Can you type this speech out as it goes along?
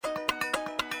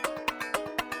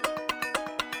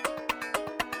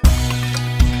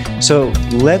So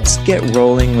let's get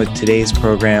rolling with today's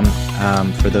program.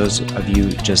 For those of you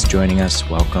just joining us,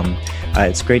 welcome.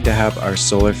 It's great to have our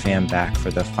Solar Fam back for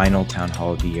the final town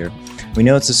hall of the year. We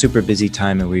know it's a super busy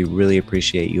time and we really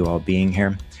appreciate you all being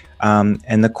here.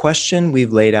 And the question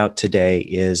we've laid out today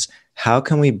is, how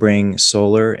can we bring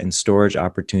solar and storage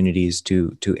opportunities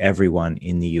to everyone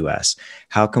in the U.S.?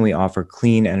 How can we offer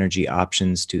clean energy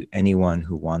options to anyone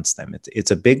who wants them? It's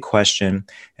a big question,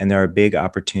 and there are big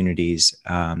opportunities.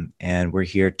 And we're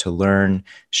here to learn,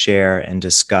 share, and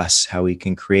discuss how we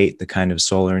can create the kind of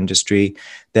solar industry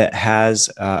that has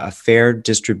a fair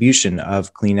distribution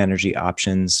of clean energy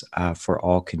options for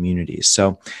all communities.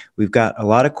 So we've got a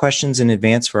lot of questions in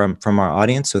advance from our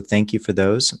audience, so thank you for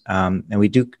those. And we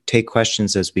do take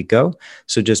questions as we go,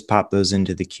 so just pop those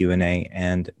into the Q&A.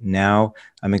 And now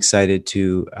I'm excited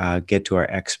to get to our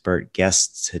expert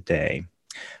guests today.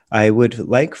 I would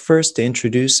like first to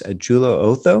introduce Ajulo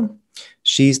Otho.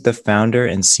 She's the founder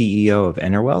and CEO of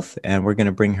Enerwealth, and we're going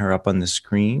to bring her up on the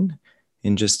screen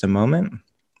in just a moment.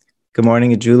 Good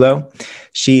morning, Ajulo.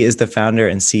 She is the founder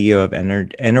and CEO of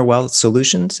Enerwealth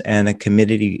Solutions and a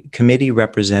committee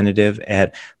representative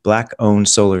at Black-Owned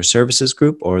Solar Services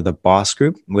Group, or the BOSS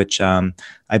Group, which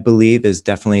I believe is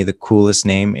definitely the coolest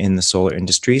name in the solar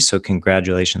industry. So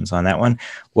congratulations on that one.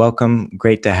 Welcome.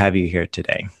 Great to have you here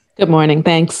today. Good morning.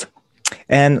 Thanks.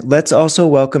 And let's also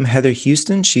welcome Heather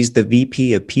Houston. She's the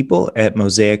VP of People at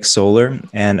Mosaic Solar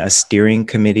and a steering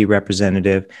committee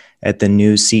representative at the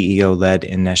new CEO-led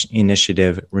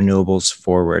initiative, Renewables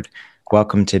Forward.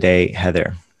 Welcome today,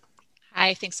 Heather.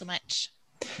 Hi, thanks so much.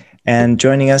 And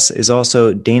joining us is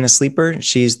also Dana Sleeper.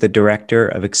 She's the Director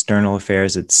of External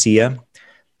Affairs at SEIA.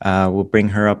 We'll bring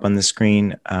her up on the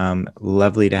screen.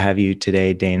 Lovely to have you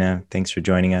today, Dana. Thanks for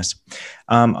joining us.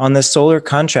 On the solar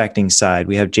contracting side,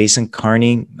 we have Jason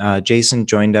Carney. Jason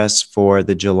joined us for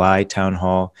the July town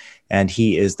hall, and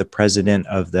he is the president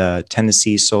of the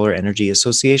Tennessee Solar Energy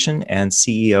Association and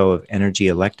CEO of Energy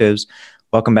Electives.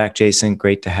 Welcome back, Jason.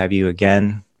 Great to have you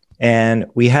again. And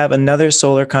we have another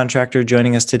solar contractor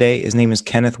joining us today. His name is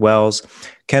Kenneth Wells.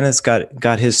 Kenneth's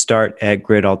got his start at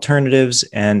Grid Alternatives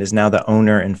and is now the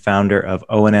owner and founder of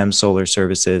O&M Solar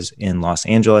Services in Los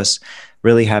Angeles.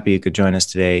 Really happy you could join us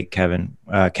today,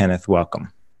 Kenneth.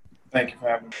 Welcome. Thank you for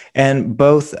having me. And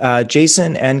both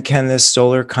Jason and Kenneth's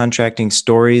solar contracting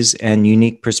stories and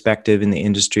unique perspective in the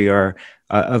industry are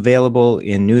available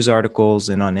in news articles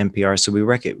and on NPR. So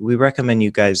we recommend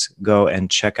you guys go and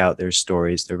check out their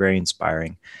stories. They're very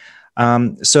inspiring.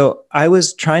 So I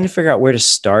was trying to figure out where to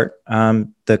start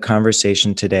the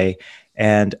conversation today.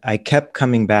 And I kept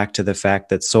coming back to the fact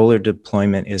that solar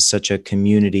deployment is such a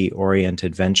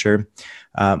community-oriented venture.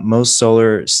 Most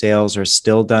solar sales are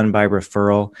still done by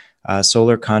referral.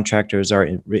 Solar contractors are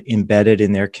embedded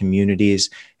in their communities.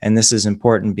 And this is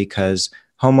important because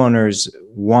homeowners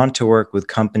want to work with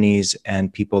companies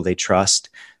and people they trust.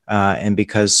 And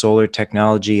because solar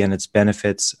technology and its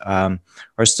benefits are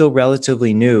still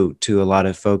relatively new to a lot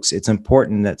of folks, it's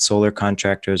important that solar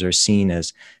contractors are seen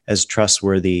as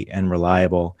trustworthy and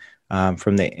reliable,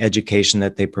 from the education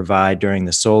that they provide during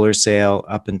the solar sale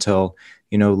up until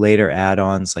later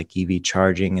add-ons like EV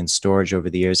charging and storage over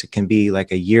the years. It can be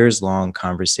like a years-long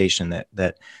conversation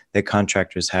that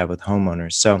contractors have with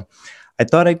homeowners. So I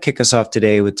thought I'd kick us off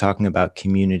today with talking about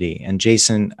community. And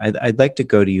Jason, I'd like to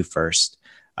go to you first.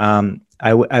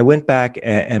 I went back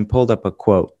and pulled up a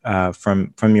quote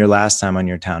from your last time on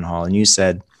your town hall, and you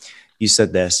said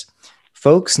this: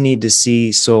 folks need to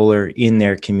see solar in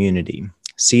their community,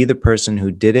 see the person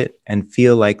who did it, and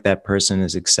feel like that person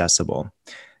is accessible.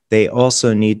 They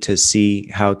also need to see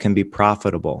how it can be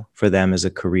profitable for them as a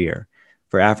career.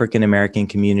 For African American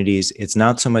communities, it's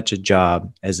not so much a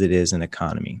job as it is an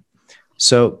economy.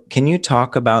 So can you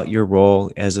talk about your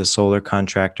role as a solar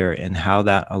contractor and how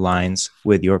that aligns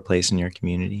with your place in your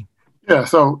community? Yeah,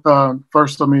 so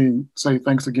first let me say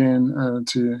thanks again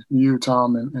to you,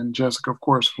 Tom, and Jessica, of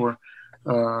course, for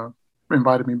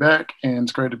inviting me back. And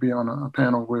it's great to be on a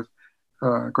panel with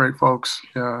great folks,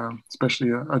 especially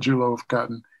Ajulo I've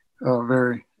gotten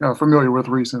very familiar with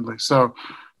recently. So,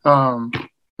 and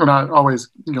I always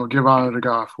give honor to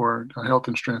God for health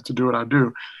and strength to do what I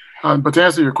do. But to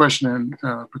answer your question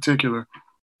in particular,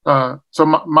 so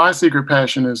my secret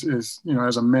passion is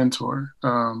as a mentor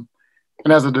and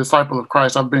as a disciple of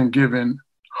Christ, I've been given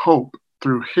hope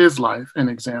through his life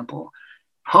and example.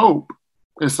 Hope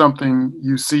is something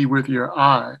you see with your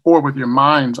eye or with your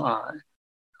mind's eye,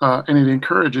 and it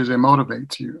encourages and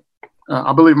motivates you.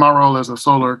 I believe my role as a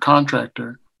solar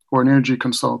contractor or an energy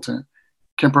consultant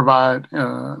can provide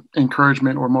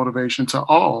encouragement or motivation to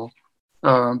all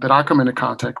that I come into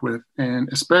contact with, and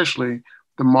especially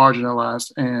the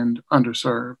marginalized and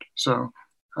underserved. So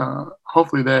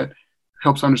hopefully that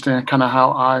helps understand kind of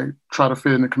how I try to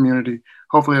fit in the community,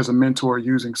 hopefully as a mentor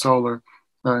using solar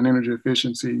and energy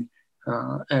efficiency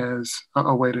as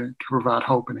a way to provide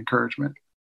hope and encouragement.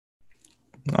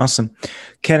 Awesome.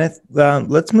 Kenneth,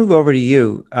 let's move over to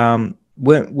you.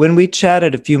 When we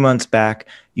chatted a few months back,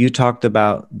 you talked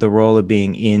about the role of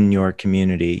being in your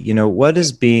community. What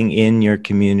does being in your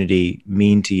community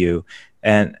mean to you?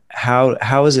 And how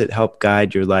has it helped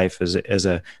guide your life as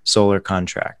a solar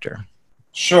contractor?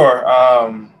 Sure.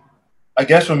 I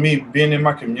guess for me, being in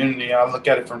my community, I look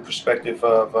at it from the perspective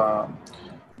of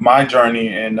my journey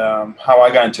and how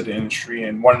I got into the industry.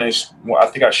 And one of these, I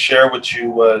think I shared with you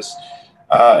was,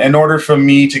 in order for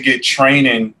me to get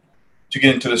training to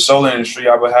get into the solar industry,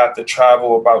 I would have to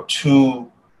travel about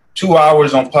two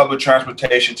hours on public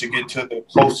transportation to get to the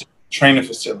closest training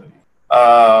facility.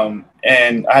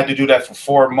 And I had to do that for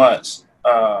 4 months,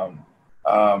 after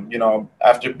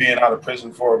being out of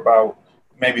prison for about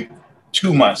maybe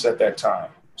 2 months at that time.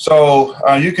 So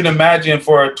you can imagine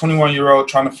for a 21-year-old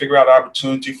trying to figure out an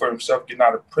opportunity for himself getting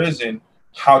out of prison,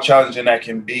 how challenging that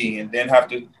can be, and then have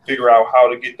to figure out how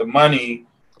to get the money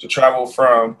to travel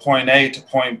from point A to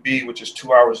point B, which is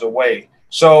 2 hours away.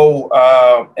 So,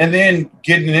 and then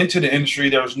getting into the industry,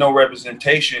 there was no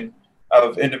representation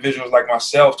of individuals like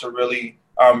myself to really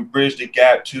bridge the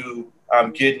gap to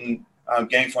getting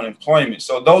gainful employment.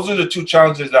 So those are the two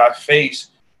challenges that I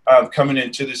faced coming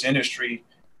into this industry.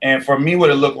 And for me, what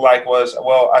it looked like was,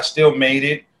 well, I still made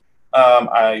it.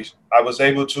 I was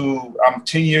able to, I'm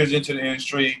 10 years into the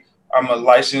industry. I'm a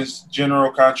licensed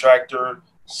general contractor,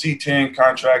 C10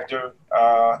 contractor,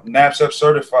 NABCEP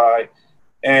certified,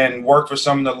 and work for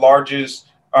some of the largest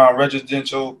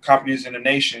residential companies in the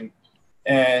nation.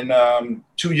 And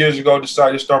 2 years ago,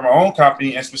 decided to start my own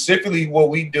company. And specifically what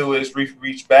we do is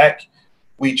reach back.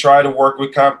 We try to work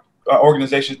with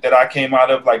organizations that I came out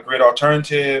of, like Grid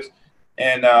Alternatives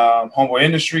and Homeboy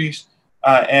Industries.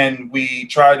 And we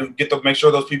try to make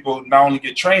sure those people not only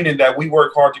get trained in that, we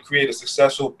work hard to create a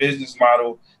successful business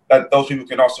model that those people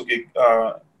can also get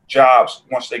jobs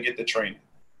once they get the training.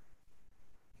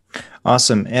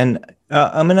 Awesome. And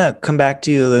I'm going to come back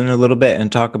to you in a little bit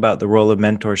and talk about the role of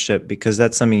mentorship, because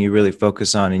that's something you really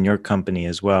focus on in your company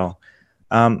as well.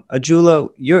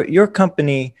 Ajulo, your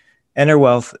company,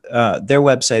 EnerWealth, their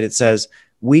website, it says,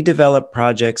 we develop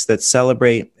projects that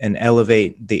celebrate and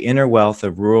elevate the inner wealth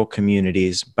of rural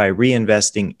communities by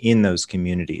reinvesting in those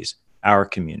communities, our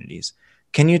communities.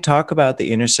 Can you talk about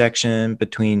the intersection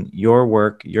between your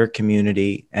work, your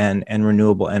community, and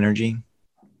renewable energy?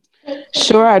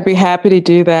 Sure, I'd be happy to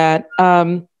do that.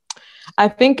 I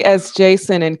think as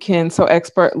Jason and Ken so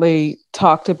expertly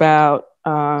talked about,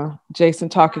 Jason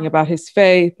talking about his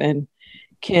faith and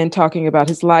Ken talking about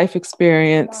his life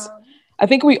experience, I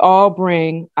think we all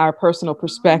bring our personal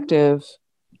perspective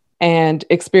and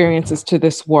experiences to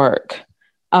this work.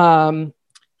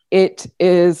 It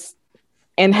is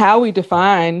in how we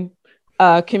define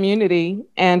community,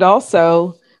 and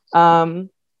also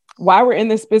why we're in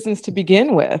this business to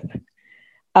begin with.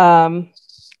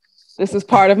 This is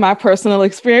part of my personal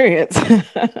experience.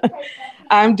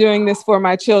 I'm doing this for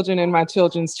my children and my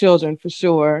children's children, for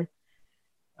sure.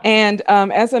 And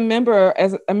as a member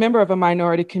of a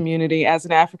minority community, as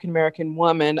an African-American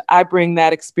woman, I bring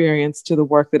that experience to the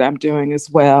work that I'm doing as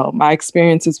well. My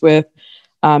experiences with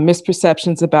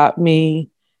misperceptions about me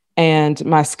and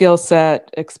my skill set,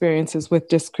 experiences with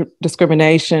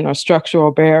discrimination or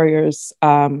structural barriers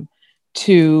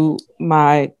to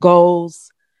my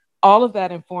goals, all of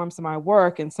that informs my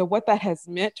work. And so what that has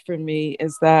meant for me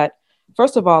is that,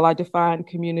 first of all, I define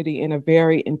community in a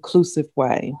very inclusive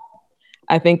way.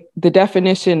 I think the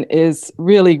definition is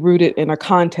really rooted in a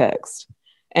context.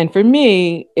 And for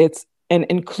me, it's an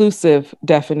inclusive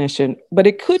definition, but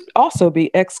it could also be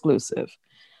exclusive.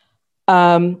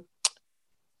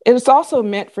 It's also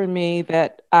meant for me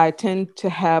that I tend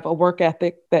to have a work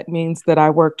ethic that means that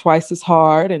I work twice as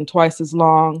hard and twice as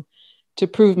long to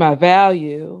prove my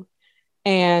value.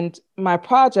 And my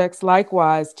projects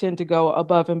likewise tend to go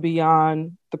above and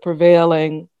beyond the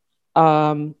prevailing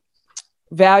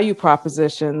value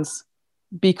propositions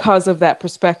because of that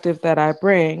perspective that I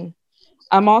bring.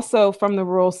 I'm also from the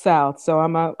rural South, so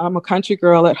I'm a country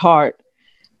girl at heart.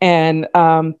 And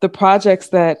the projects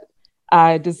that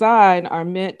I design are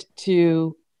meant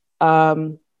to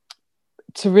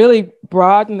really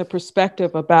broaden the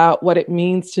perspective about what it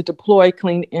means to deploy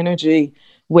clean energy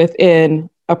within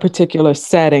a particular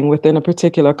setting, within a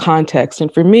particular context.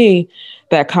 And for me,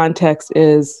 that context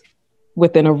is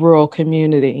within a rural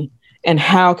community. And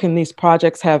how can these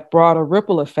projects have broader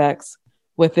ripple effects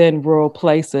within rural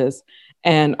places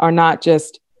and are not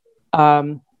just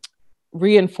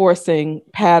reinforcing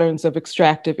patterns of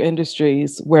extractive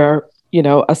industries where,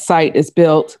 a site is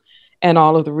built and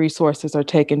all of the resources are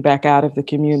taken back out of the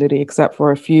community, except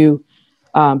for a few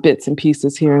bits and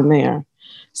pieces here and there.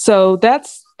 So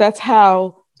that's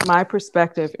how my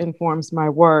perspective informs my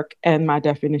work and my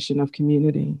definition of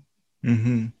community.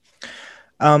 Mm-hmm.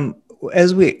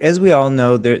 As we all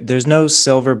know, there's no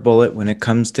silver bullet when it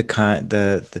comes to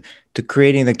to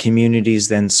creating the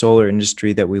communities and solar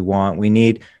industry that we want. We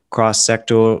need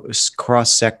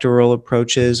cross-sectoral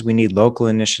approaches. We need local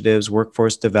initiatives,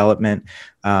 workforce development,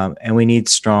 and we need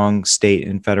strong state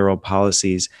and federal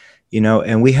policies.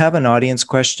 And we have an audience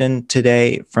question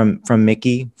today from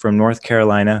Mickey from North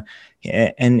Carolina,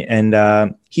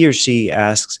 and he or she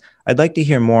asks, I'd like to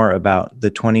hear more about the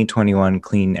 2021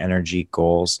 clean energy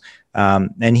goals.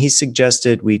 And he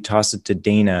suggested we toss it to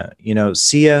Dana.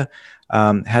 SEIA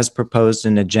has proposed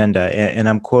an agenda, and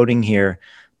I'm quoting here,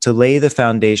 to lay the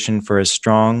foundation for a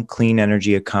strong, clean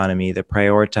energy economy that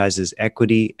prioritizes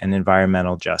equity and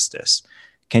environmental justice.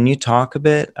 Can you talk a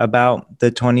bit about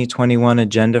the 2021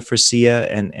 agenda for SEIA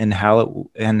and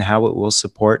how it will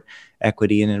support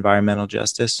equity and environmental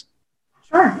justice?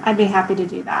 Sure, I'd be happy to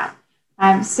do that.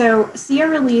 So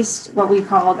SEIA released what we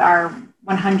called our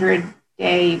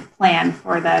 100-day plan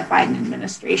for the Biden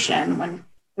administration when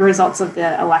the results of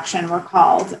the election were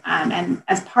called. And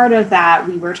as part of that,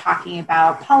 we were talking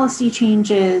about policy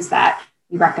changes that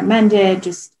we recommended,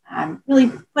 just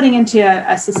really putting into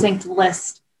a succinct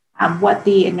list what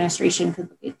the administration could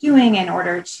look at doing in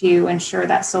order to ensure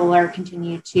that solar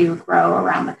continued to grow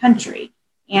around the country.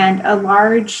 And a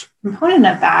large component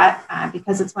of that,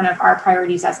 because it's one of our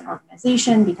priorities as an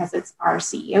organization, because it's our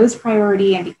CEO's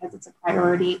priority, and because it's a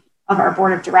priority of our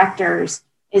board of directors,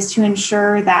 is to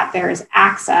ensure that there is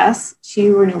access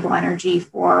to renewable energy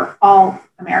for all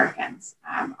Americans.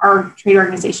 Our trade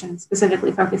organization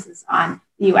specifically focuses on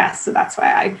the US, so that's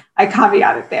why I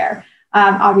caveat it there.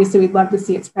 Obviously, we'd love to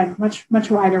see it spread much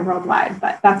wider worldwide,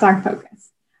 but that's our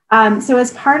focus. So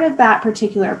as part of that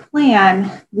particular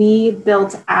plan, we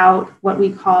built out what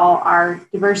we call our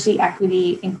Diversity,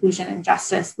 Equity, Inclusion, and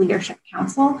Justice Leadership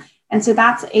Council. And so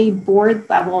that's a board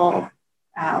level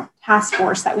task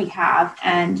force that we have.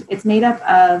 And it's made up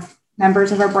of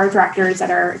members of our board of directors that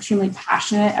are extremely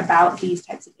passionate about these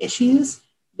types of issues.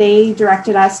 They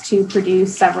directed us to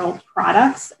produce several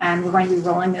products, and we're going to be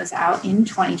rolling those out in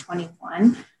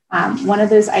 2021. One of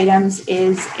those items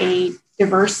is a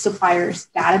diverse suppliers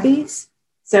database.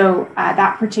 So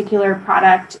that particular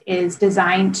product is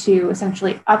designed to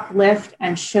essentially uplift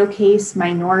and showcase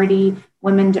minority,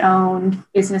 women-owned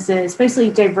businesses, basically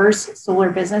diverse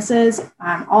solar businesses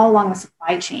all along the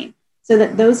supply chain, so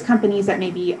that those companies that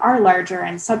maybe are larger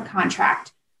and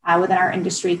subcontract within our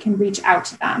industry can reach out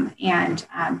to them and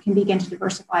can begin to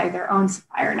diversify their own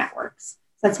supplier networks.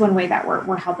 So that's one way that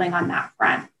we're helping on that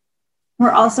front. We're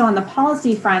also on the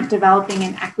policy front developing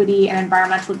an equity and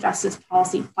environmental justice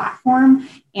policy platform.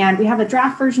 And we have a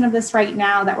draft version of this right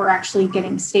now that we're actually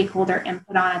getting stakeholder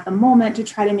input on at the moment to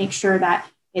try to make sure that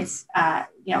it's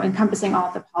encompassing all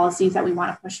of the policies that we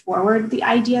want to push forward. The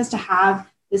idea is to have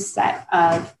this set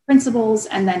of principles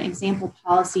and then example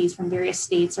policies from various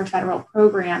states or federal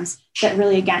programs that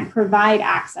really, again, provide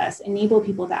access, enable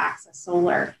people to access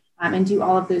solar, and do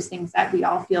all of those things that we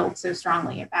all feel so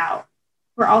strongly about.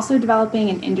 We're also developing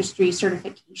an industry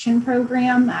certification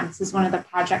program. This is one of the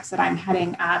projects that I'm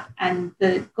heading up. And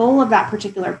the goal of that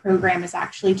particular program is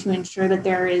actually to ensure that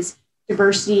there is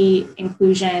diversity,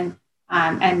 inclusion,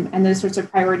 and those sorts of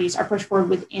priorities are pushed forward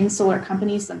within solar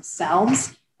companies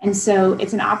themselves. And so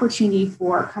it's an opportunity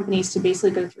for companies to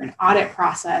basically go through an audit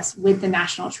process with the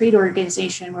National Trade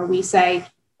Organization where we say,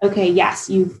 okay, yes,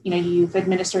 you've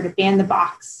administered a ban the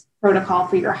box protocol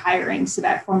for your hiring so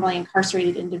that formerly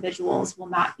incarcerated individuals will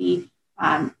not be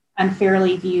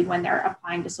unfairly viewed when they're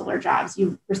applying to solar jobs.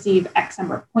 You receive X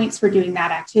number of points for doing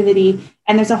that activity.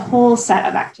 And there's a whole set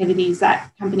of activities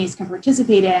that companies can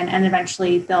participate in, and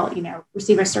eventually they'll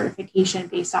receive a certification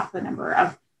based off the number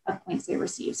of points they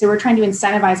receive. So we're trying to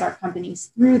incentivize our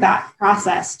companies through that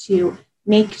process to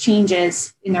make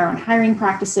changes in their own hiring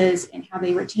practices and how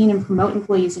they retain and promote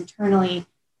employees internally,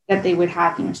 that they would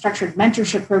have structured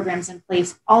mentorship programs in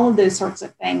place, all of those sorts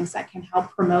of things that can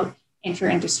help promote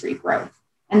inter-industry growth.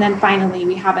 And then finally,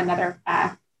 we have another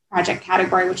project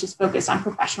category, which is focused on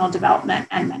professional development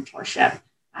and mentorship.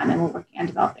 And we're working on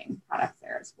developing products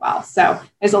there as well. So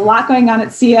there's a lot going on at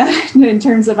SEIA in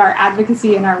terms of our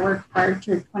advocacy and our work for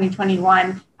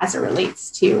 2021 as it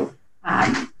relates to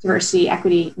diversity,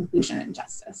 equity, inclusion, and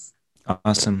justice.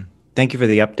 Awesome. Thank you for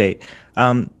the update.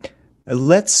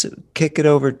 Let's kick it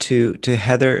over to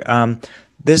Heather.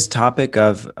 This topic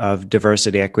of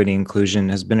diversity, equity, inclusion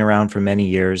has been around for many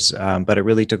years, but it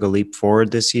really took a leap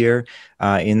forward this year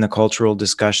in the cultural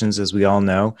discussions, as we all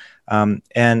know.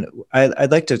 And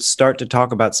I'd like to start to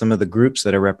talk about some of the groups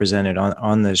that are represented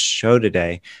on this show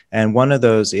today. And one of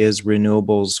those is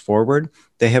Renewables Forward.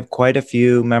 They have quite a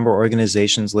few member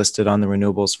organizations listed on the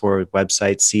Renewables Forward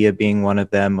website, SEIA being one of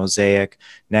them, Mosaic,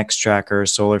 Nextracker,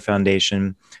 Solar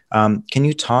Foundation. Can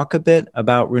you talk a bit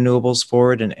about Renewables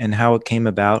Forward and how it came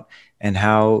about and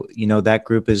how, you know, that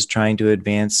group is trying to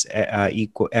advance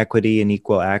equal equity and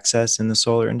equal access in the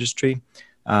solar industry?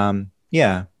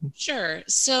 Yeah. Sure.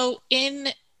 So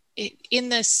in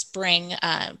the spring,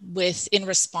 in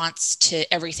response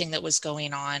to everything that was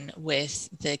going on with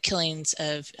the killings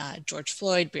of George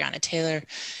Floyd, Breonna Taylor,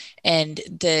 and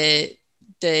the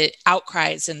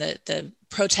outcries and the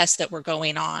protests that were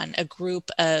going on, a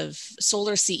group of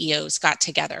solar CEOs got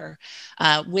together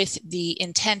with the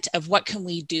intent of what can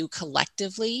we do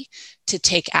collectively to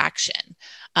take action.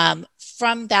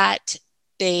 From that,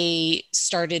 they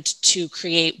started to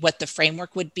create what the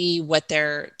framework would be, what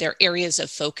their areas of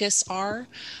focus are.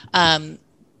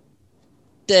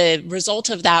 The result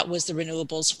of that was the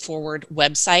Renewables Forward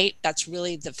website. That's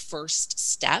really the first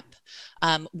step.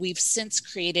 We've since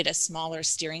created a smaller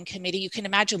steering committee. You can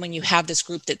imagine when you have this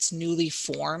group that's newly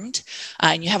formed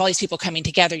and you have all these people coming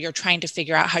together, you're trying to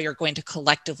figure out how you're going to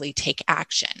collectively take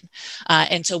action.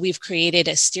 And so we've created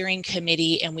a steering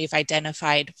committee and we've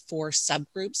identified 4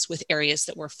 subgroups with areas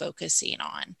that we're focusing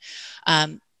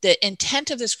on. The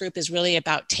intent of this group is really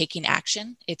about taking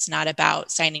action. It's not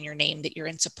about signing your name that you're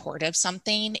in support of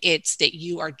something. It's that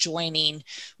you are joining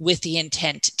with the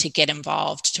intent to get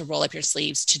involved, to roll up your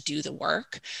sleeves, to do the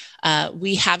work.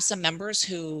 We have some members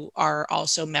who are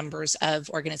also members of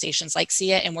organizations like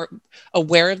SEIA, and we're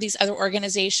aware of these other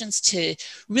organizations to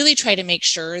really try to make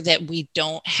sure that we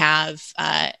don't have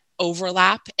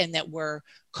overlap and that we're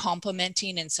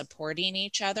complementing and supporting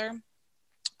each other.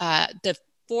 The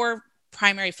 4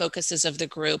 primary focuses of the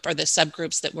group, or the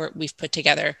subgroups that we've put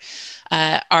together,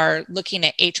 are looking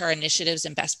at HR initiatives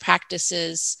and best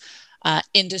practices,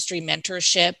 industry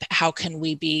mentorship. How can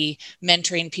we be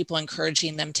mentoring people,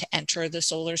 encouraging them to enter the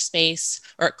solar space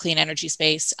or clean energy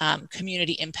space,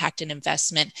 community impact and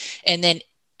investment, and then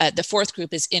the 4th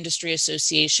group is industry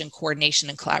association, coordination,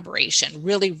 and collaboration,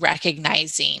 really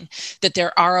recognizing that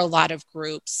there are a lot of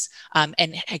groups.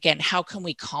 And again, how can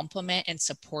we complement and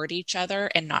support each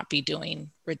other and not be doing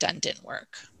redundant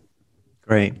work?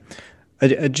 Great.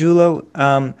 Ajulo,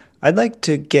 I'd like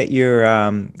to get your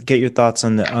thoughts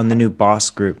on the new BOSS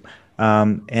group.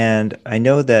 And I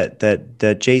know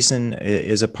that Jason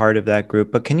is a part of that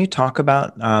group, but can you talk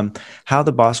about how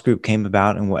the BOSS group came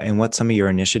about and what some of your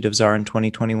initiatives are in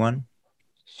 2021?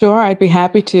 Sure, I'd be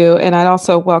happy to. And I'd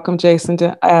also welcome Jason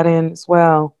to add in as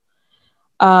well.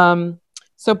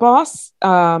 So BOSS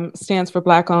stands for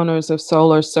Black Owners of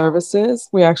Solar Services.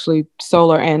 We're actually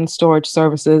solar and storage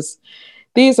services.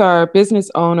 These are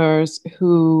business owners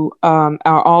who are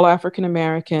all African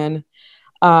American.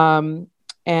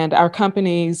 And our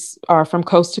companies are from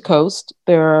coast to coast.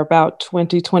 There are about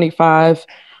 25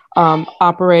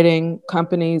 operating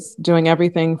companies doing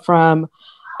everything from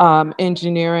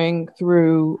engineering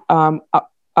through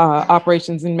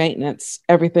operations and maintenance,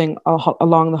 everything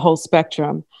along the whole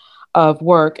spectrum of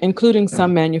work, including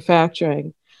some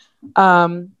manufacturing.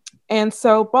 And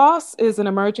so BOSS is an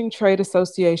emerging trade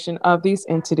association of these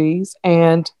entities,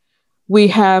 and we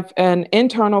have an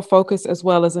internal focus as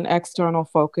well as an external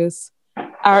focus.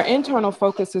 Our internal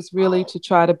focus is really to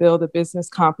try to build the business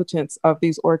competence of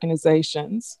these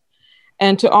organizations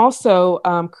and to also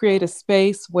create a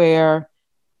space where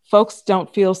folks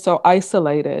don't feel so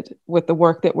isolated with the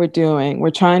work that we're doing. We're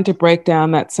trying to break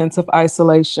down that sense of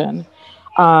isolation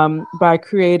by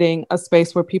creating a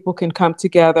space where people can come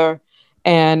together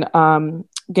and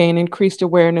gain increased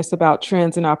awareness about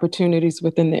trends and opportunities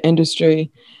within the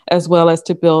industry, as well as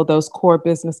to build those core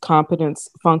business competence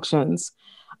functions.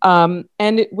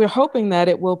 We're hoping that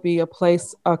it will be a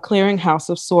place, a clearinghouse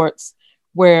of sorts,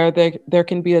 where there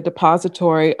can be a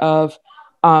depository of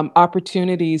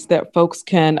opportunities that folks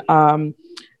can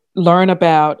learn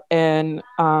about and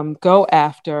go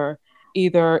after,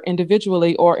 either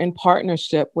individually or in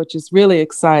partnership, which is really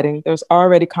exciting. There's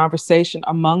already conversation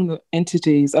among the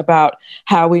entities about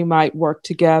how we might work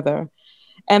together.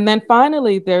 And then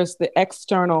finally, there's the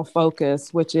external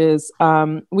focus, which is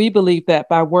we believe that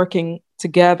by working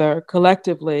together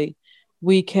collectively,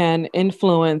 we can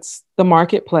influence the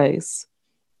marketplace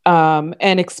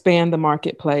and expand the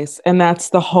marketplace. And that's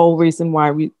the whole reason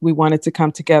why we wanted to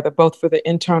come together, both for the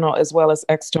internal as well as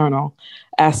external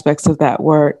aspects of that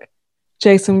work.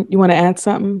 Jason, you want to add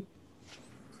something?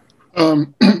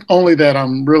 Only that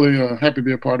I'm really happy to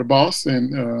be a part of BOSS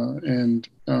and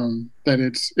that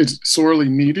it's sorely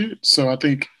needed. So I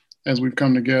think as we've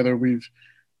come together, we've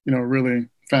really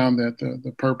found that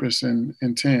the purpose and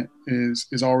intent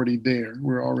is already there.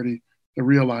 We're already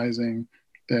realizing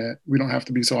that we don't have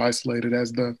to be so isolated.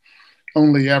 As the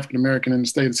only African American in the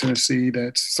state of Tennessee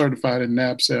that's certified in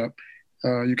NABCEP,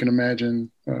 you can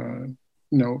imagine,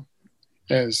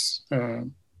 as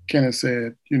Kenneth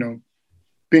said,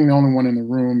 being the only one in the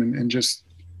room and just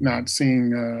not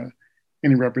seeing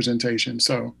any representation.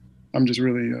 So I'm just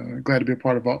really glad to be a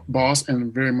part of BOSS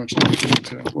and very much looking forward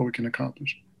to what we can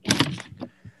accomplish.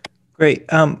 Great.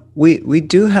 We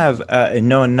do have a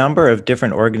number of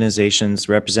different organizations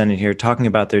represented here talking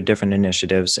about their different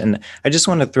initiatives. And I just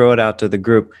want to throw it out to the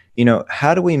group.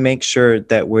 How do we make sure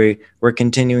that we're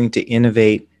continuing to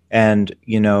innovate and,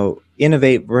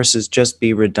 innovate versus just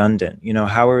be redundant?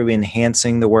 How are we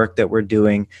enhancing the work that we're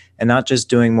doing and not just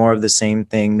doing more of the same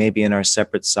thing, maybe in our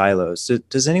separate silos?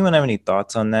 Does anyone have any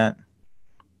thoughts on that?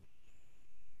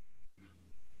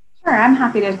 Sure, I'm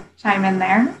happy to chime in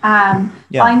there.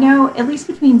 Well, I know at least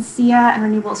between SIA and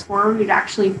Renewables Forward, we've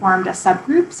actually formed a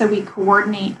subgroup. So we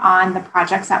coordinate on the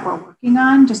projects that we're working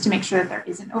on just to make sure that there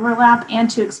isn't overlap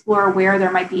and to explore where there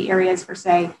might be areas for,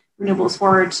 say, Renewables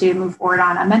Forward to move forward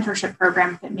on a mentorship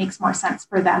program if it makes more sense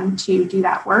for them to do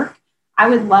that work. I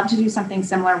would love to do something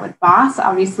similar with BOSS.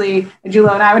 Obviously,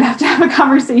 Julo and I would have to have a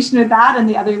conversation with that and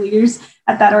the other leaders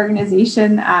at that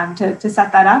organization to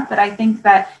set that up. But I think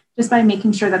that just by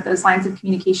making sure that those lines of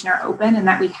communication are open and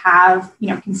that we have,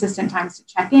 consistent times to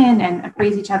check in and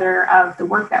appraise each other of the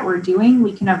work that we're doing,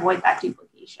 we can avoid that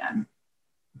duplication.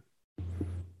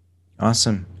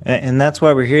 Awesome. And that's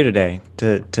why we're here today,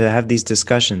 to have these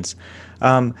discussions.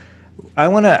 I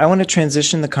want to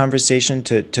transition the conversation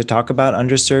to talk about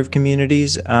underserved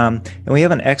communities. And we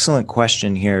have an excellent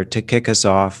question here to kick us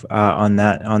off on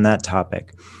that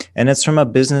topic. And it's from a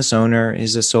business owner.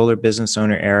 He's a solar business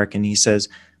owner, Eric, and he says,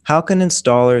 how can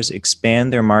installers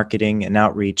expand their marketing and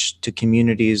outreach to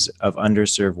communities of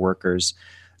underserved workers?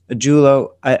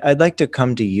 Julo, I'd like to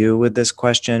come to you with this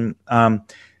question.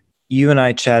 You and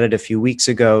I chatted a few weeks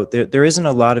ago. There isn't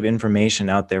a lot of information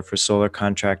out there for solar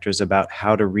contractors about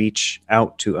how to reach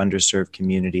out to underserved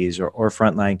communities or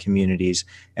frontline communities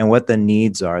and what the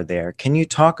needs are there. Can you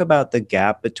talk about the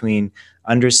gap between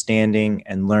understanding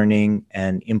and learning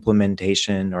and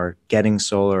implementation or getting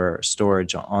solar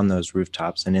storage on those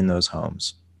rooftops and in those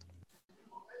homes?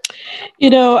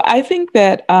 I think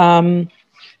that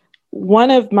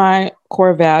one of my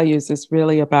core values is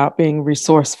really about being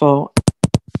resourceful.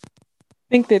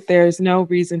 I think that there's no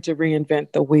reason to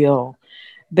reinvent the wheel.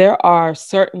 There are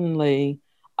certainly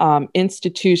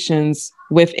institutions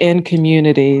within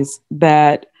communities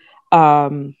that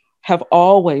have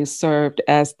always served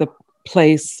as the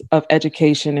place of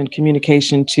education and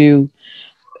communication to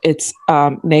its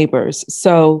neighbors.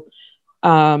 So,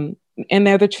 and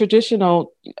they're the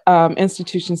traditional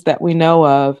institutions that we know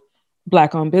of: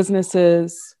 Black-owned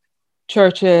businesses,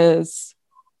 churches,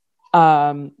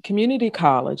 community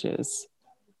colleges.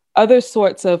 Other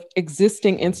sorts of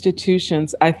existing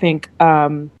institutions, I think,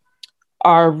 are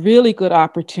a really good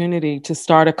opportunity to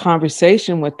start a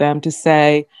conversation with them to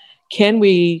say, can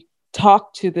we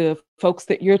talk to the folks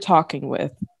that you're talking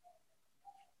with?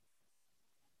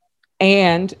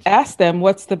 And ask them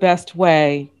what's the best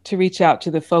way to reach out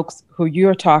to the folks who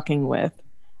you're talking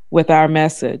with our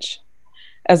message,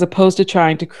 as opposed to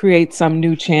trying to create some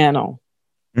new channel.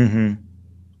 Mm-hmm.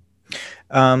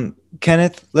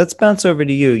 Kenneth, let's bounce over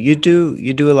to you. You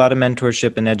do a lot of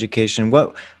mentorship and education.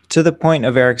 To the point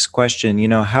of Eric's question,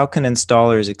 how can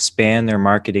installers expand their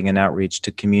marketing and outreach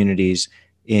to communities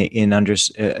in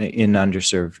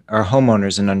underserved, or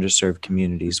homeowners in underserved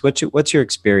communities? What's your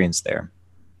experience there?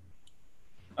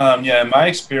 In my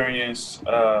experience,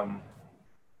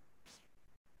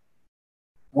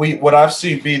 what I've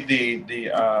seen be the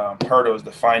hurdle is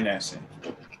the financing.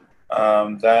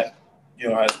 That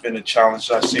has been a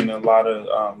challenge. I've seen a lot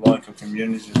of low-income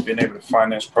communities being able to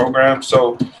finance programs.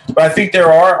 But I think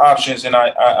there are options, and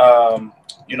I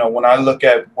when I look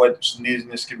at what's needed in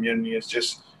this community, it's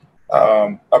just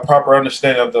a proper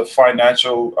understanding of the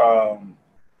financial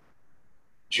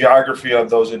geography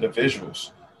of those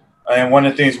individuals. And one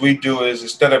of the things we do is,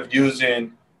 instead of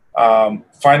using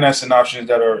financing options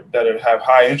that have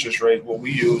high interest rate, what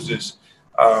we use is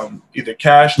either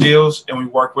cash deals, and we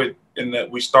work with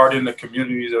we start in the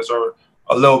communities as our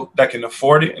a little that can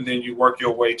afford it, and then you work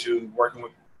your way to working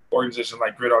with organizations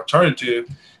like Grid Alternative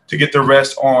to get the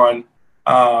rest on,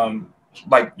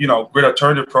 Grid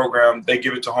Alternative program. They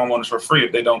give it to homeowners for free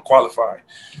if they don't qualify.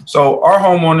 So our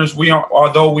homeowners,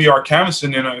 although we are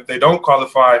canvassing them, if they don't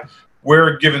qualify,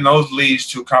 we're giving those leads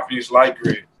to companies like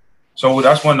Grid. So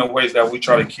that's one of the ways that we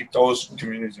try to keep those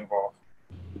communities involved.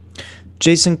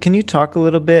 Jason, can you talk a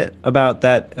little bit about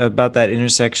that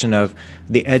intersection of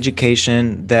the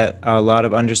education that a lot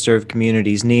of underserved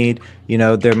communities need?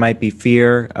 There might be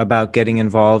fear about getting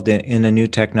involved in a new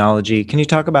technology. Can you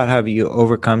talk about how you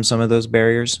overcome some of those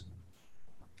barriers?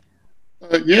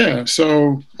 Yeah.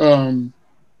 So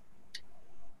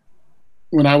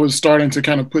when I was starting to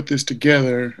kind of put this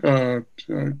together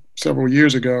several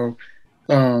years ago,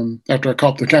 after I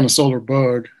caught the kind of solar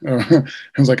bug, I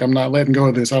was like, I'm not letting go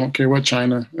of this. I don't care what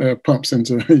China pumps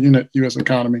into the U.S.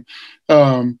 economy.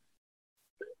 I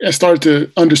started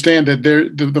to understand that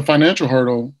the financial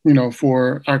hurdle,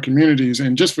 for our communities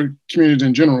and just for communities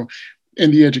in general,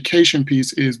 and the education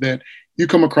piece is that you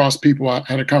come across people. I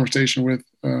had a conversation with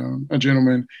a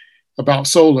gentleman about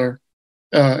solar,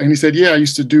 and he said, "Yeah, I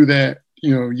used to do that,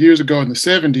 years ago in the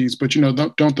 70s, but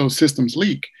don't those systems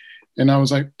leak?" And I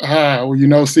was like,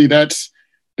 see,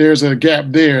 there's a gap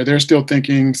there. They're still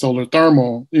thinking solar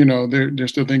thermal, they're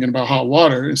still thinking about hot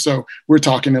water. And so we're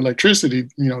talking electricity,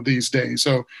 these days.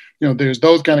 So, there's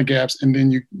those kind of gaps. And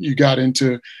then you got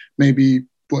into maybe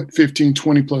 15,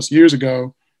 20 plus years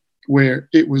ago, where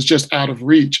it was just out of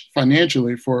reach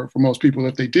financially for most people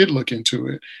if they did look into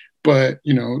it. But,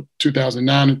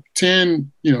 2009 and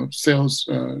 10, sales,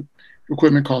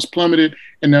 equipment costs plummeted,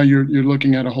 and now you're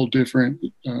looking at a whole different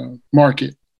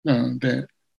market that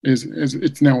is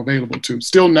it's now available to.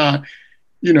 Still not,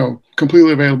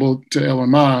 completely available to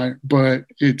LMI, but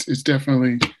it's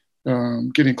definitely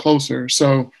getting closer.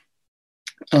 So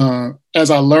as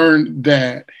I learned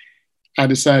that, I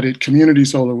decided community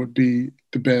solar would be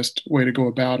the best way to go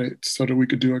about it, so that we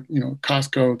could do a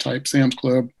Costco type, Sam's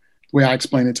Club, the way I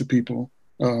explain it to people,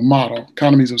 model,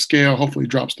 economies of scale, hopefully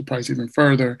drops the price even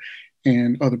further,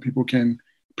 and other people can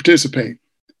participate.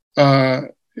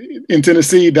 In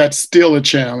Tennessee, that's still a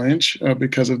challenge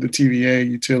because of the TVA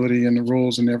utility and the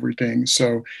rules and everything.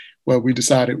 So what we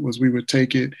decided was we would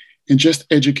take it and just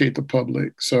educate the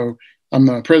public. So I'm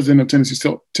the president of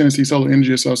Tennessee Solar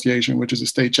Energy Association, which is a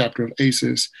state chapter of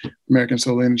ASIS, American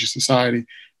Solar Energy Society.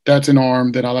 That's an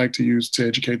arm that I like to use to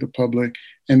educate the public.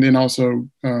 And then also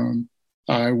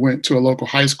I went to a local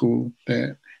high school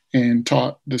and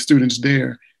taught the students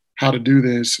there how to do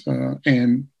this.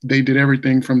 And they did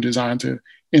everything from design to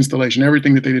installation,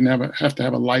 everything that they didn't have to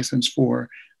have a license for,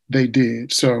 they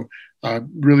did. So I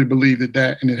really believe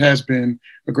that, and it has been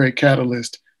a great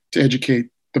catalyst to educate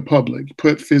the public,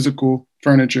 put physical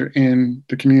furniture in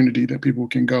the community that people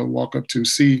can go walk up to,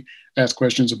 see, ask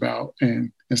questions about,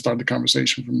 and start the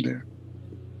conversation from there.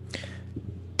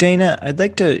 Dana, I'd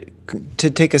like to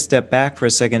take a step back for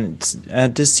a second.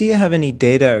 Does SEIA have any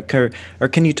data, or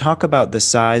can you talk about the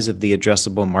size of the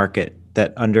addressable market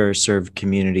that underserved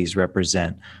communities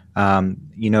represent?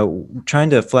 Trying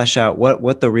to flesh out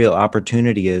what the real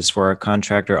opportunity is for our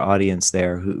contractor audience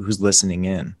there who's listening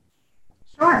in.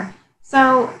 Sure.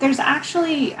 So there's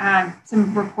actually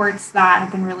some reports that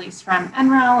have been released from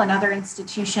NREL and other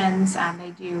institutions.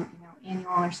 They do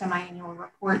annual or semi-annual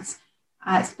reports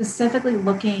specifically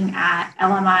looking at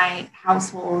LMI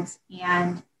households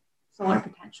and solar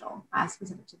potential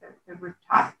specific to the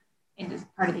rooftop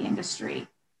part of the industry.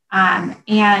 And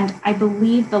I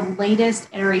believe the latest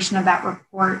iteration of that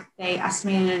report, they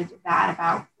estimated that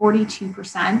about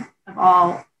 42% of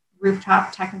all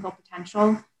rooftop technical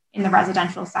potential in the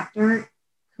residential sector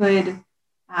could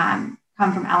come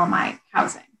from LMI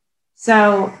housing.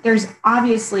 So there's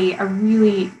obviously a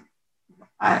really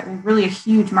a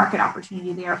huge market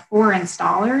opportunity there for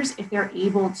installers if they're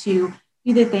able to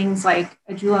do the things like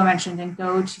Ajulo mentioned and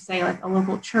go to, say, like a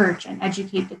local church and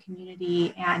educate the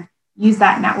community and use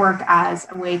that network as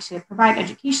a way to provide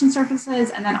education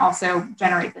services and then also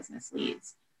generate business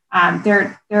leads.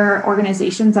 There are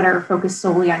organizations that are focused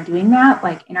solely on doing that,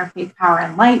 like Interfaith Power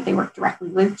and Light. They work directly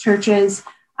with churches.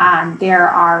 There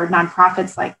are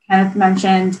nonprofits, like Kenneth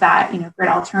mentioned, that, Grid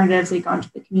Alternatives, they go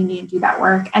into the community and do that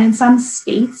work. And in some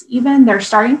states, even, they're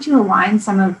starting to align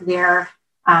some of their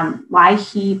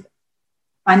LIHEAP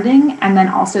funding and then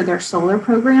also their solar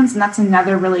programs. And that's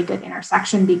another really good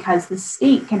intersection because the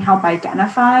state can help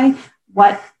identify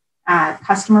what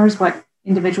customers, what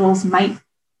individuals might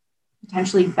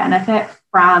potentially benefit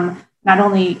from not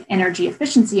only energy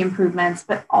efficiency improvements,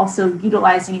 but also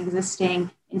utilizing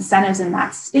existing incentives in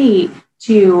that state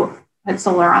to put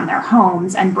solar on their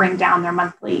homes and bring down their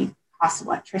monthly cost of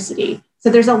electricity. So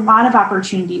there's a lot of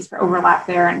opportunities for overlap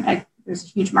there, and there's a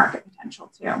huge market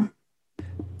potential too.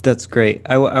 That's great.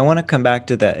 I want to come back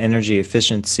to that energy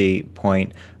efficiency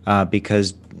point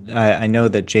because I know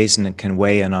that Jason can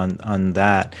weigh in on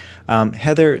that.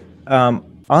 Heather,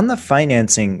 on the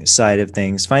financing side of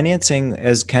things, financing,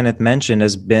 as Kenneth mentioned,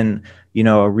 has been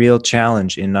a real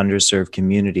challenge in underserved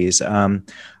communities.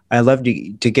 I'd love to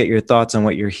get your thoughts on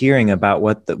what you're hearing about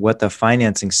what the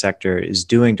financing sector is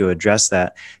doing to address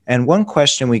that. And one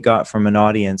question we got from an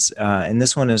audience, and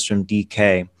this one is from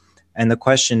DK, and the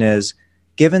question is,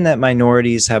 given that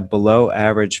minorities have below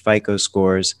average FICO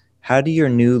scores, how do your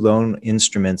new loan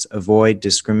instruments avoid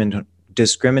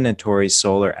discriminatory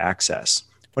solar access?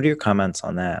 What are your comments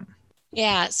on that?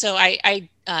 Yeah, so I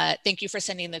thank you for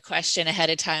sending the question ahead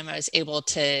of time. I was able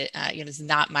to, it's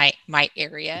not my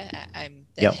area. I'm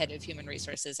the head of human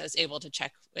resources. I was able to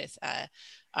check with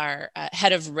our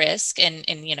head of risk, and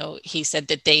he said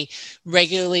that they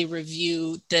regularly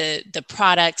review the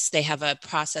products. They have a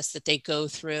process that they go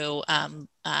through,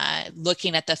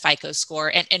 looking at the FICO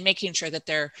score and making sure that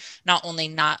they're not only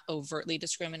not overtly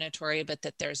discriminatory, but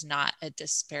that there's not a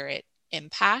disparate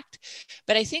impact.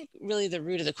 But I think really the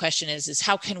root of the question is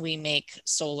how can we make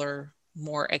solar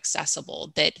more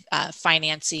accessible, that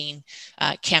financing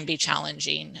can be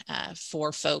challenging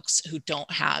for folks who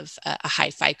don't have a high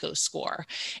FICO score.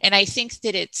 And I think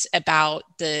that it's about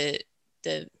the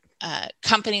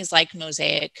companies like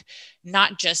Mosaic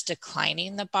not just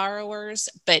declining the borrowers,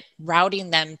 but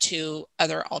routing them to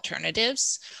other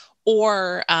alternatives.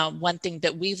 Or one thing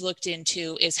that we've looked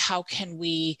into is how can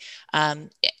we,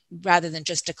 rather than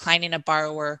just declining a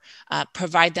borrower,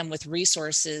 provide them with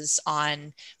resources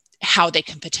on how they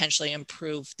can potentially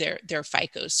improve their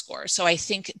FICO score. So I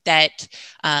think that,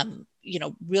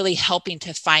 really helping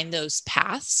to find those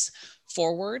paths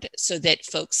forward so that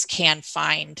folks can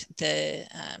find the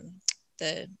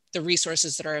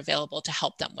resources that are available to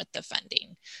help them with the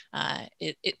funding.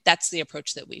 That's the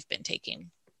approach that we've been taking.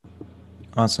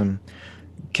 Awesome.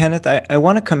 Kenneth, I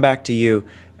want to come back to you.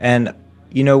 And,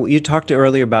 you talked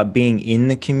earlier about being in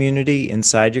the community,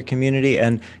 inside your community.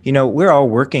 And, we're all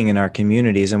working in our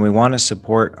communities and we want to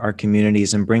support our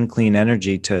communities and bring clean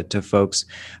energy to folks.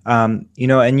 And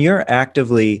you're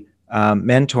actively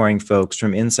mentoring folks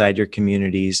from inside your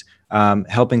communities,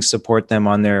 helping support them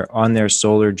on their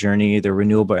solar journey, their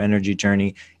renewable energy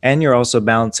journey. And you're also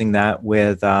balancing that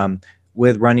with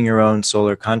running your own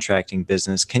solar contracting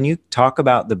business. Can you talk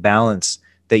about the balance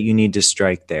that you need to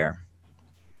strike there?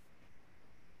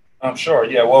 Sure.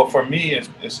 Yeah. Well, for me,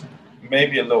 it's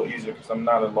maybe a little easier because I'm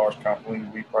not a large company.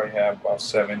 We probably have about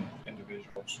 7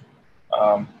 individuals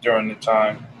during the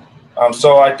time.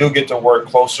 So I do get to work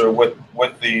closer with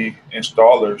the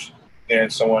installers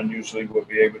than someone usually would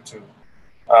be able to.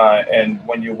 And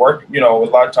when you work, a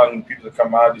lot of times when people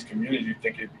come out of these communities, you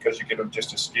think because you give them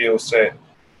just a skill set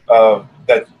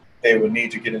that they would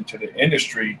need to get into the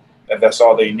industry, that's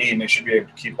all they need, and they should be able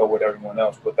to keep up with everyone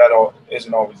else. But that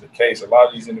isn't always the case. A lot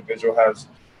of these individuals have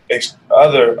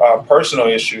other personal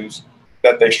issues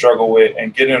that they struggle with,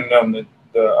 and getting them the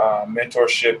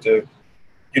mentorship to,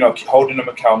 holding them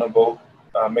accountable,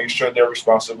 making sure they're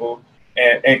responsible,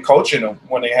 and coaching them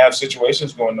when they have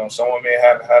situations going on. Someone may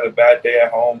have had a bad day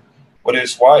at home with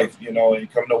his wife, and you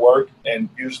come to work, and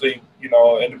usually,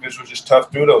 individuals just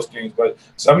tough through those things. But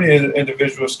some of the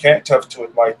individuals can't tough to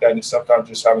it like that. And sometimes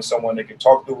just having someone they can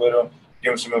talk to with them,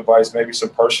 give them some advice, maybe some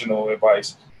personal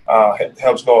advice,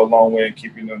 helps go a long way in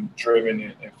keeping them driven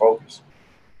and focused.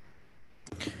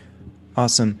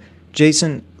 Awesome.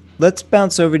 Jason, let's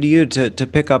bounce over to you to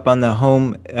pick up on the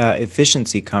home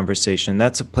efficiency conversation.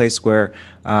 That's a place where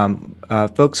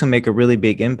folks can make a really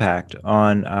big impact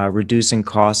on reducing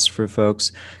costs for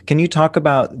folks. Can you talk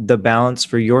about the balance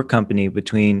for your company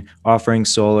between offering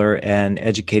solar and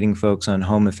educating folks on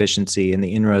home efficiency and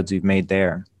the inroads you've made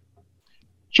there?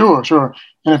 Sure.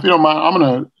 And if you don't mind, I'm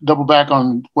going to double back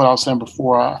on what I was saying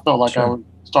before. I felt like I was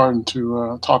starting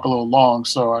to talk a little long,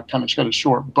 so I kind of cut it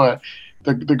short. But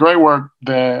the great work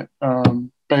that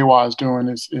BayWa is doing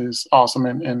is awesome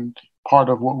and part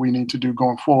of what we need to do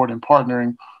going forward and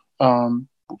partnering.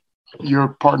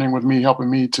 You're partnering with me, helping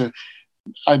me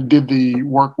I did the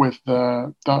work with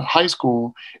the high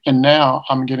school, and now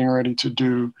I'm getting ready to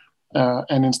do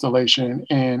an installation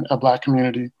in a Black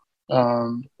community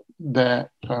that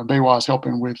BayWa is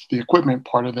helping with the equipment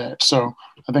part of that. So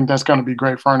I think that's going to be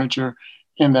great furniture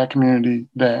in that community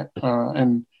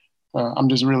I'm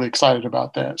just really excited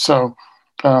about that. So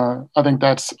I think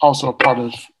that's also a part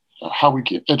of how we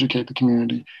educate the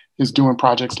community, is doing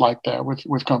projects like that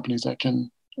with companies that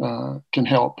can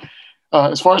help.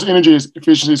 as far as energy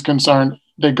efficiency is concerned,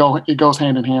 it goes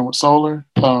hand in hand with solar.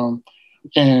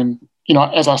 And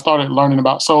as I started learning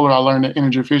about solar, I learned that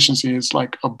energy efficiency is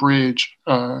like a bridge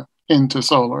into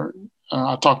solar.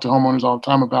 I talk to homeowners all the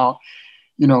time about,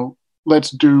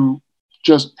 let's do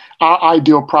just our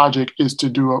ideal project is to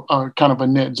do a kind of a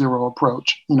net zero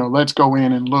approach. Let's go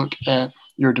in and look at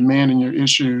your demand and your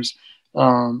issues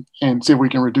and see if we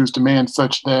can reduce demand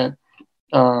such that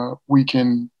we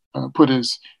can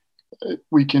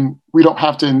we don't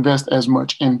have to invest as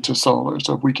much into solar.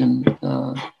 So if we can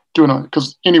do it,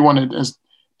 because anyone that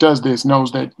does this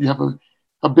knows that you have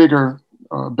a bigger,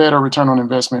 better return on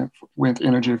investment with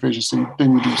energy efficiency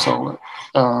than you do solar.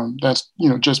 That's,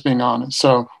 just being honest.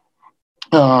 So,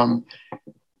 and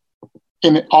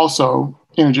also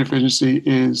energy efficiency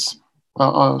is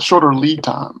a shorter lead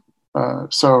time.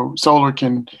 So solar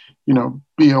can,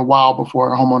 be a while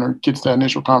before a homeowner gets that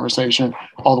initial conversation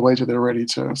all the way to they're ready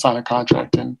to sign a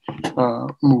contract and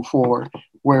move forward.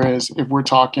 Whereas if we're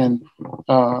talking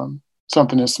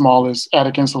something as small as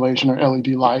attic insulation or LED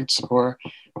lights or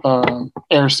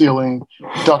air sealing,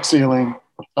 duct sealing,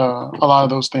 a lot of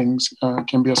those things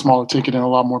can be a smaller ticket and a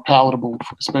lot more palatable,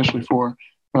 especially for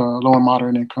low and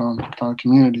moderate income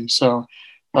communities. So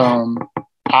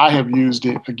I have used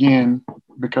it again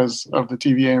because of the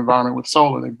TVA environment with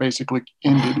solar. They basically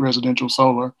ended residential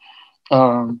solar.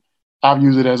 I've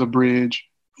used it as a bridge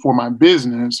for my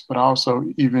business, but also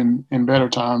even in better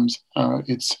times,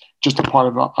 it's just a part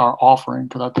of our offering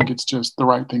because I think it's just the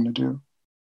right thing to do.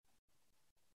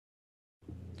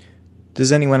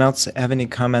 Does anyone else have any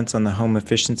comments on the home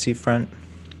efficiency front?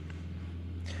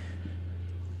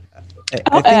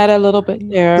 I'll add a little bit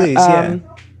there. Please, yeah.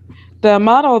 The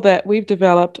model that we've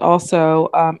developed also,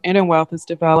 InterWealth has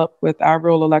developed with our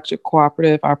rural electric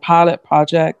cooperative, our pilot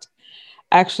project,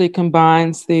 actually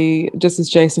combines just as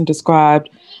Jason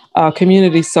described,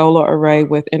 community solar array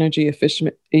with energy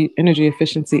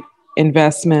efficiency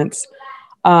investments.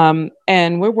 And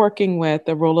we're working with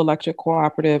the rural electric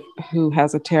cooperative who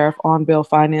has a tariff on-bill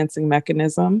financing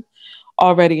mechanism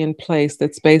already in place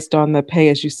that's based on the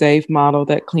pay-as-you-save model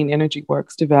that Clean Energy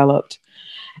Works developed.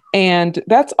 And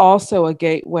that's also a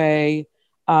gateway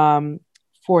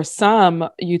for some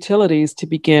utilities to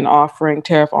begin offering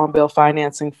tariff on-bill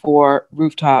financing for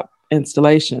rooftop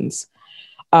installations,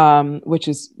 which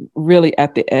is really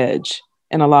at the edge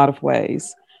in a lot of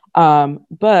ways.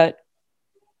 But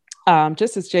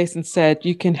just as Jason said,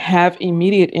 you can have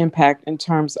immediate impact in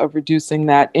terms of reducing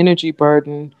that energy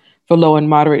burden for low and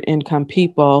moderate income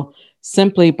people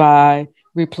simply by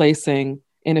replacing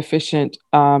inefficient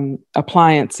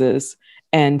appliances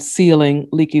and sealing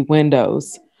leaky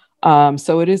windows.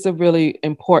 So it is a really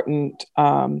important,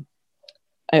 an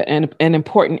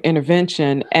important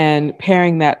intervention, and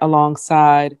pairing that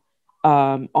alongside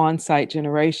on-site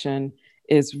generation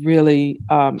is really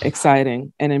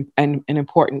exciting and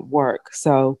important work.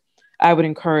 So I would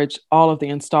encourage all of the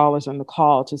installers on the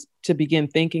call to begin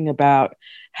thinking about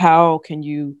how can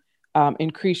you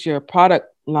increase your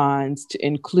product lines to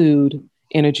include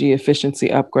energy efficiency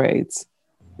upgrades.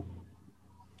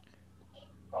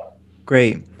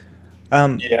 Great.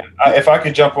 If I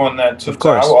could jump on that too, of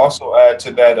course. I will also add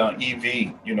to that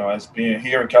EV. As being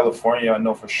here in California, I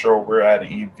know for sure we're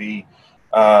adding EV.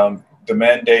 The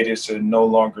mandate is to no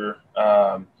longer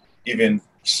even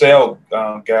sell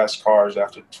gas cars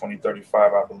after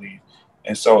 2035, I believe.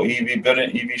 And so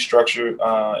building EV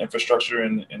infrastructure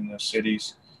in the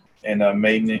cities and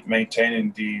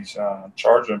maintaining these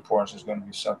charger ports is going to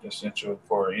be something essential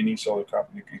for any solar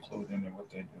company, including in what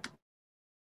they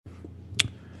do.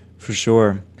 For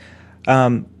sure.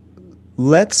 I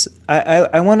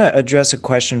want to address a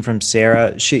question from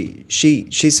Sarah. She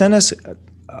sent us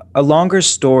a longer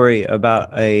story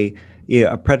about a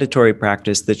predatory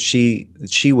practice that she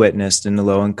witnessed in the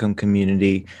low-income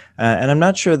community, and I'm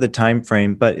not sure the time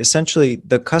frame, but essentially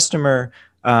the customer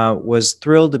was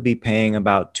thrilled to be paying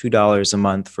about $2 a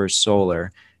month for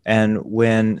solar. And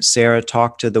when Sarah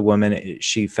talked to the woman,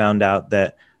 she found out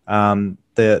that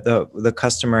the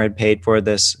customer had paid for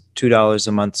this $2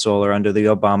 a month solar under the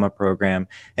Obama program.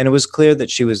 And it was clear that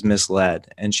she was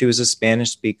misled. And she was a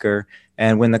Spanish speaker.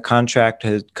 And when the contract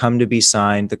had come to be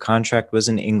signed, the contract was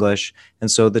in English. And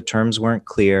so the terms weren't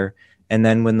clear. And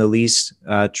then when the lease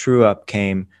true up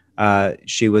came,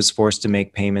 she was forced to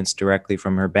make payments directly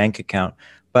from her bank account.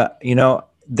 But,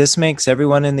 this makes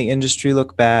everyone in the industry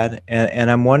look bad. And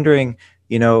I'm wondering,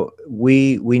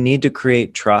 we need to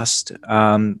create trust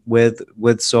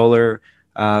with solar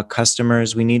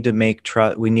customers. We need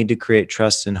to we need to create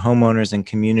trust in homeowners and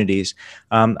communities.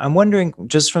 I'm wondering,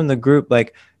 just from the group,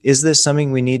 like, is this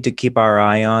something we need to keep our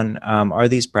eye on? Are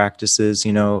these practices,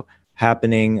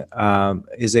 happening?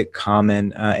 Is it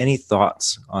common? Any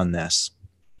thoughts on this?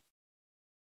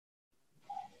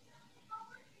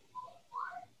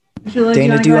 Ajulo,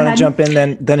 Dana, do you want to jump in?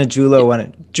 Then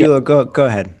Ajulo, go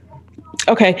ahead.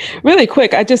 Okay, really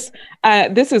quick. This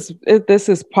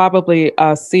is probably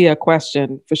a SIA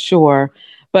question for sure,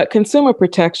 but consumer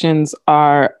protections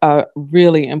are a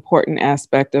really important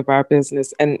aspect of our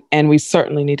business, and we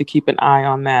certainly need to keep an eye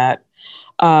on that.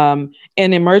 In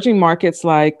emerging markets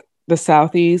like the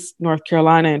Southeast, North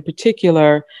Carolina in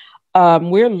particular,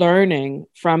 we're learning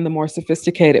from the more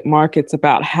sophisticated markets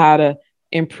about how to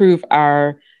improve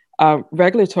our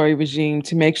regulatory regime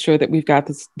to make sure that we've got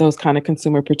those kind of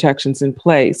consumer protections in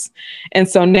place. And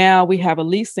so now we have a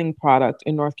leasing product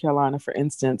in North Carolina, for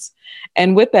instance.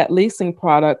 And with that leasing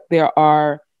product, there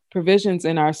are provisions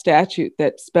in our statute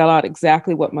that spell out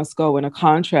exactly what must go in a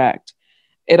contract.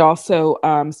 It also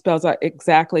spells out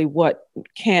exactly what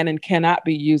can and cannot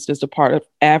be used as a part of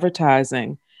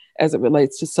advertising as it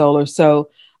relates to solar. So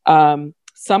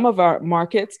some of our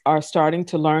markets are starting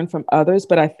to learn from others,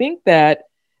 but I think that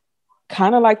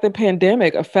kind of like the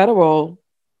pandemic, a federal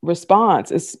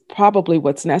response is probably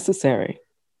what's necessary.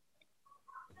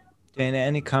 Dana,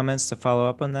 any comments to follow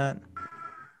up on that?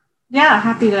 Yeah,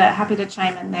 happy to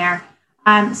chime in there.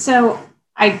 So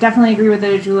I definitely agree with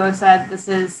what Ajulo said. This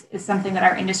is something that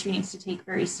our industry needs to take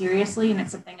very seriously, and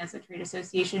it's something as a trade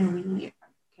association we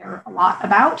care a lot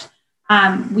about.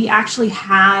 We actually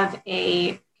have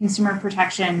a consumer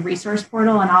protection resource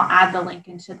portal, and I'll add the link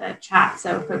into the chat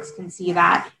so folks can see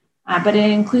that. But it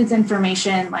includes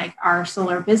information like our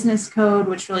solar business code,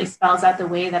 which really spells out the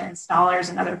way that installers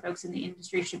and other folks in the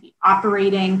industry should be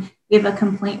operating. We have a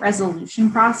complaint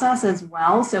resolution process as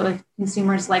well. So if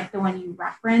consumers like the one you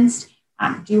referenced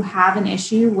do have an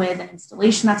issue with an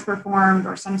installation that's performed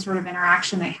or some sort of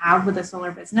interaction they have with a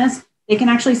solar business, they can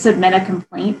actually submit a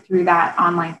complaint through that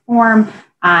online form.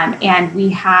 And we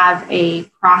have a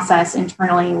process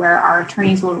internally where our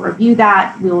attorneys will review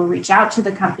that. We will reach out to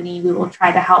the company. We will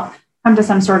try to help come to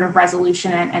some sort of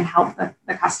resolution and help the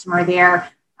customer there.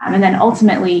 And then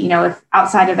ultimately, if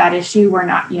outside of that issue, we're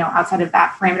not, outside of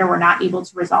that parameter, we're not able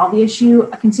to resolve the issue,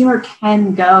 a consumer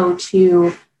can go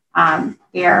to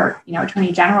their,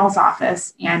 attorney general's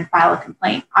office and file a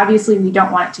complaint. Obviously, we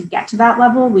don't want it to get to that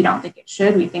level. We don't think it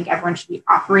should. We think everyone should be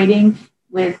operating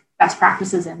with best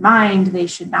practices in mind. They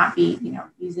should not be,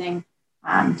 using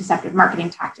deceptive marketing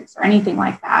tactics or anything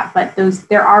like that. But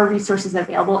there are resources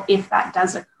available if that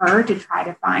does occur to try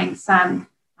to find some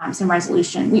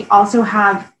resolution. We also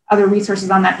have other resources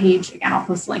on that page. Again, I'll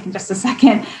post the link in just a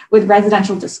second with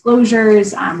residential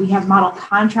disclosures. We have model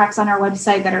contracts on our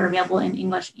website that are available in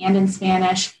English and in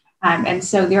Spanish. And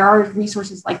so there are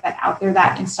resources like that out there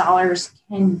that installers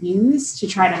can use to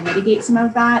try to mitigate some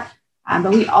of that.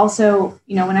 But we also,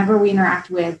 whenever we interact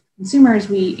with consumers,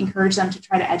 we encourage them to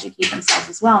try to educate themselves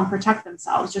as well and protect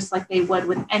themselves, just like they would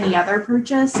with any other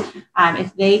purchase.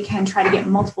 If they can try to get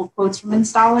multiple quotes from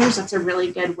installers, that's a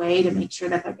really good way to make sure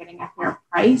that they're getting a fair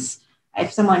price.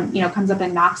 If someone, comes up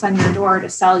and knocks on your door to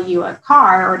sell you a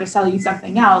car or to sell you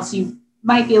something else, you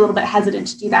might be a little bit hesitant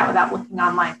to do that without looking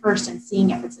online first and seeing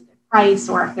if it's a good price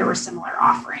or if there were similar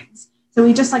offerings. So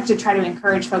we just like to try to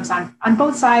encourage folks on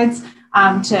both sides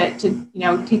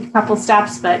to take a couple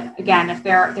steps. But again, if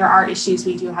there are issues,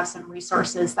 we do have some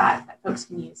resources that folks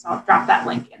can use. So I'll drop that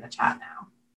link in the chat now.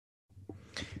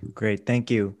 Great,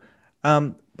 thank you.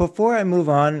 Before I move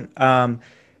on,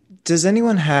 does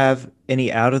anyone have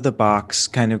any out-of-the-box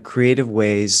kind of creative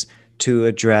ways to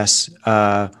address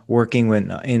working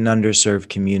in underserved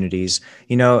communities?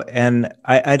 And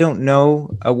I don't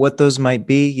know what those might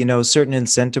be, certain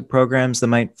incentive programs that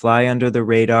might fly under the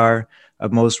radar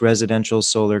of most residential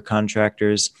solar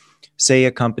contractors. Say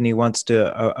a company wants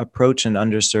to approach an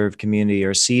underserved community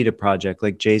or seed a project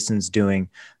like Jason's doing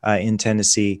in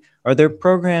Tennessee. Are there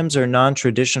programs or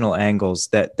non-traditional angles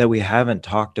that we haven't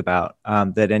talked about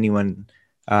that anyone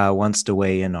wants to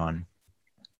weigh in on?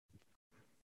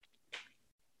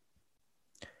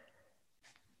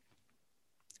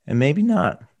 And maybe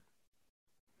not.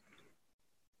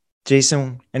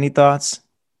 Jason, any thoughts?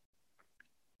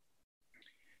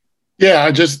 Yeah,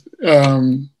 I just,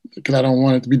 because I don't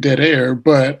want it to be dead air,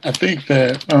 but I think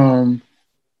that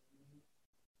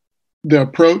the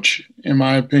approach, in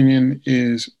my opinion,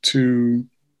 is to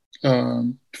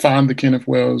find the Kenneth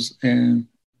Wells and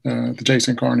the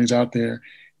Jason Carneys out there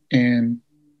and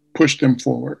push them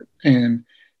forward and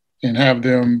have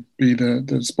them be the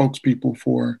spokespeople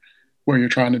for what you're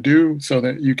trying to do so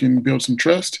that you can build some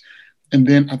trust. And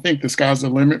then I think the sky's the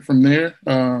limit from there.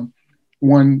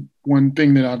 One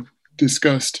thing that I've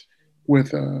discussed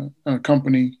with a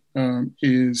company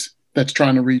is that's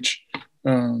trying to reach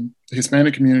the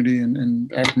Hispanic community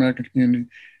and African American community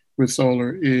with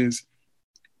solar is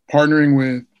partnering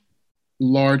with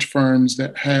large firms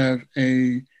that have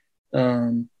a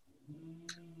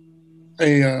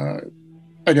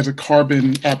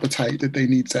carbon appetite that they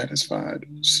need satisfied.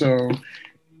 So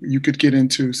you could get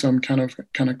into some kind of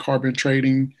carbon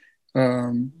trading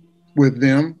with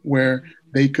them where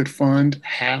they could fund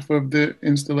half of the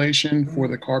installation for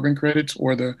the carbon credits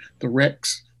or the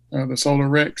RECs, the solar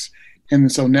RECs. And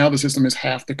so now the system is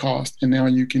half the cost. And now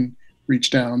you can reach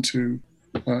down to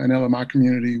an LMI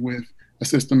community with a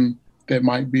system that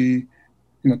might be,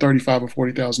 $35,000 or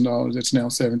 $40,000. It's now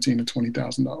 $17,000 to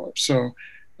 $20,000. So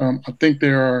I think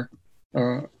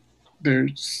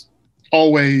there's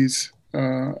always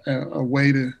a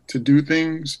way to do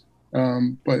things,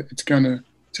 but it's going to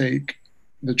take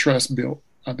the trust built,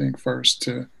 I think, first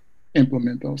to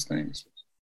implement those things.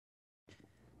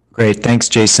 Great. Thanks,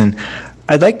 Jason.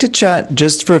 I'd like to chat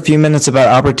just for a few minutes about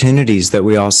opportunities that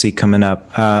we all see coming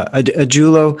up.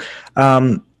 Ajulo,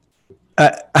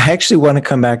 I actually want to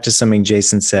come back to something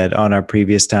Jason said on our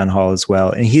previous town hall as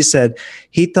well. And he said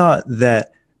he thought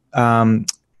that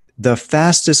the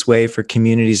fastest way for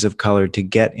communities of color to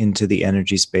get into the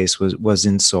energy space was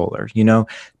in solar. Do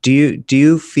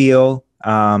you feel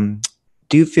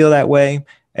that way?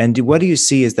 And what do you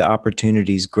see as the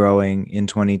opportunities growing in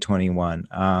 2021?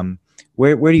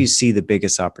 Where do you see the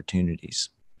biggest opportunities?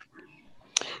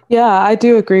 Yeah, I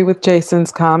do agree with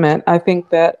Jason's comment. I think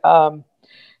that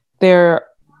there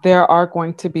are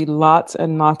going to be lots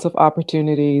and lots of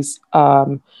opportunities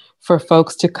for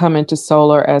folks to come into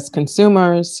solar as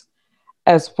consumers,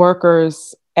 as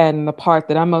workers, and the part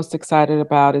that I'm most excited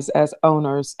about is as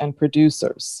owners and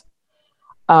producers.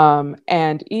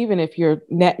 And even if you're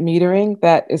net metering,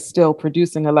 that is still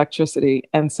producing electricity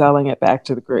and selling it back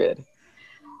to the grid.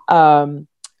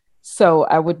 So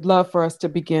I would love for us to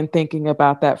begin thinking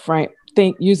about that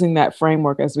using that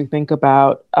framework as we think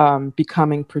about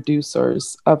becoming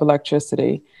producers of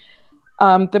electricity.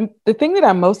 The thing that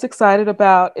I'm most excited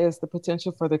about is the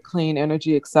potential for the Clean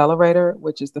Energy Accelerator,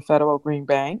 which is the Federal Green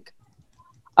Bank.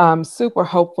 I'm super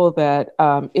hopeful that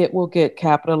it will get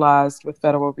capitalized with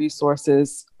federal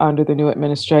resources under the new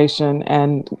administration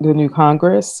and the new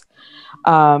Congress.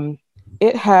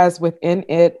 It has within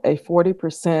it a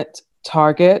 40%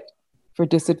 target for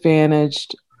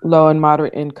disadvantaged, low and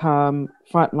moderate income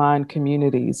frontline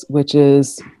communities, which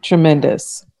is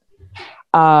tremendous.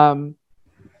 A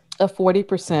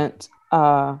 40%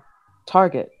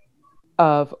 target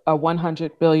of a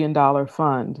 $100 billion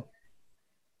fund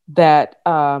that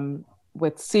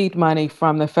with seed money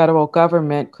from the federal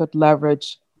government could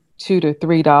leverage $2 to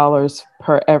 $3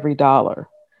 per every dollar.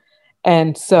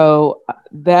 And so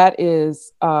that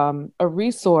is a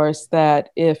resource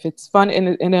that if it's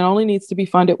funded, and it only needs to be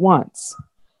funded once,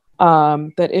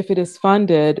 that if it is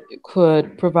funded,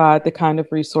 could provide the kind of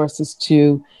resources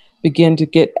to begin to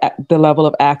get the level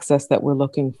of access that we're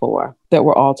looking for, that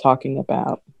we're all talking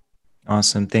about.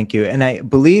 Awesome. Thank you. And I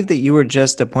believe that you were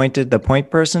just appointed the point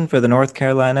person for the North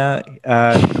Carolina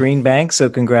Green Bank. So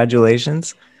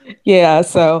congratulations. Yeah.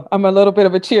 So I'm a little bit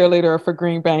of a cheerleader for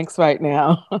Green Banks right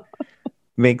now.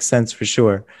 Makes sense for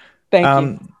sure. Thank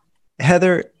you.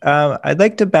 Heather, I'd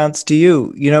like to bounce to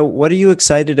you. What are you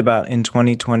excited about in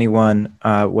 2021,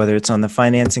 whether it's on the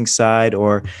financing side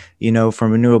or,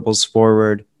 from Renewables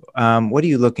Forward? What are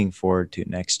you looking forward to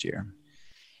next year?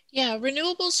 Yeah,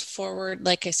 Renewables Forward,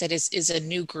 like I said, is a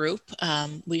new group.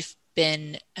 We've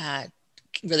been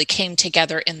really came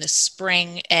together in the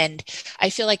spring. And I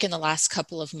feel like in the last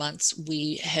couple of months,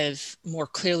 we have more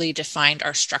clearly defined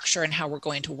our structure and how we're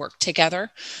going to work together.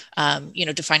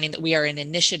 Defining that we are an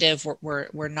initiative,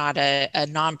 we're not a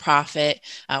nonprofit,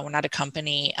 we're not a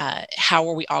company. How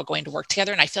are we all going to work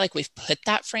together? And I feel like we've put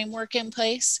that framework in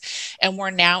place. And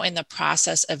we're now in the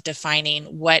process of defining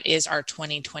what is our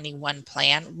 2021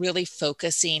 plan, really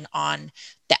focusing on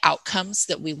the outcomes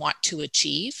that we want to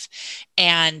achieve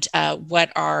and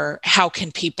how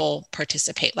can people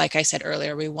participate? Like I said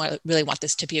earlier, we really want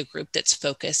this to be a group that's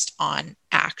focused on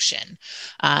action.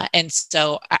 And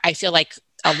so I feel like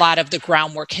a lot of the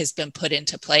groundwork has been put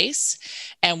into place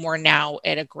and we're now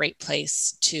at a great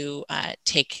place to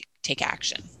take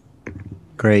action.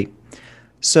 Great.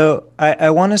 So I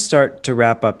want to start to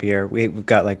wrap up here. We've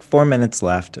got like 4 minutes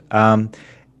left.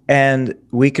 And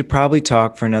we could probably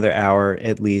talk for another hour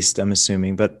at least, I'm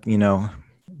assuming, but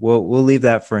we'll leave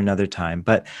that for another time.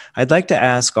 But I'd like to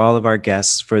ask all of our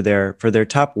guests for their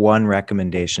top one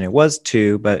recommendation. It was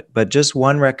two, but just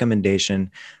one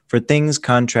recommendation for things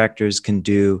contractors can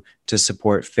do to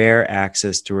support fair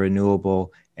access to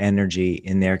renewable energy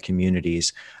in their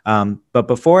communities. But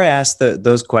before I ask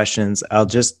those questions, I'll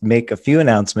just make a few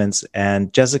announcements,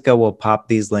 and Jessica will pop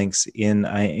these links in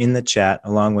the chat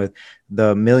along with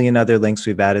the million other links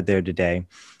we've added there today.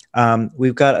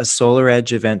 We've got a Solar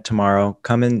Edge event tomorrow.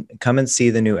 Come and see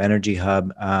the new Energy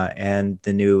Hub and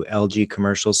the new LG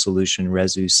commercial solution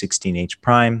Resu 16H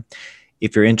Prime.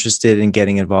 If you're interested in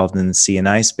getting involved in the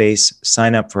C&I space,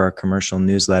 sign up for our commercial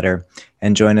newsletter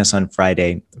and join us on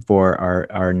Friday for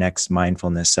our next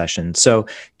mindfulness session. So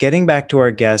getting back to our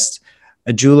guest,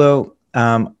 Ajulo,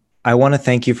 I want to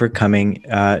thank you for coming.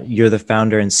 You're the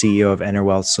founder and CEO of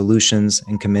EnerWealth Solutions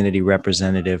and community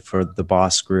representative for the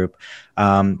Boss Group.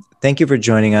 Thank you for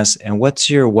joining us. And what's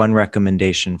your one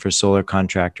recommendation for solar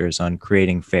contractors on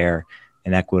creating fair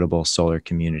and equitable solar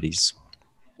communities?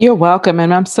 You're welcome.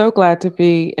 And I'm so glad to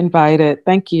be invited.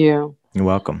 Thank you. You're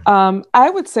welcome. I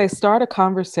would say start a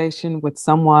conversation with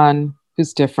someone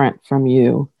who's different from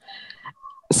you.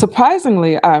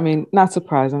 Surprisingly, I mean, not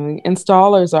surprisingly,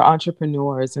 installers are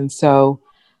entrepreneurs. And so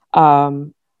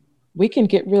we can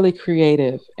get really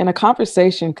creative, and a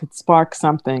conversation could spark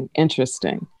something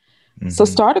interesting. Mm-hmm. So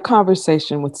start a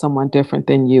conversation with someone different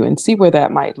than you and see where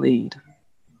that might lead.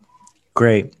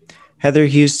 Great. Heather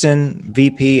Houston,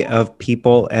 VP of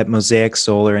People at Mosaic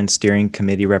Solar and Steering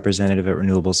Committee Representative at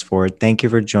Renewables Forward. Thank you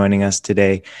for joining us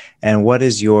today. And what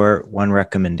is your one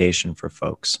recommendation for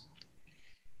folks?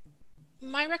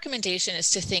 My recommendation is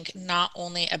to think not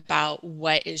only about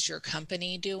what is your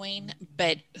company doing,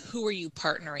 but who are you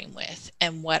partnering with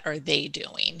and what are they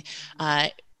doing?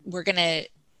 We're going to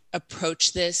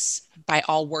approach this by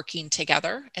all working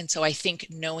together. And so I think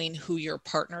knowing who your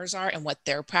partners are and what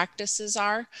their practices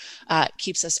are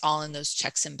keeps us all in those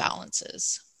checks and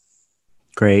balances.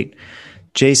 Great.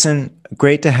 Jason,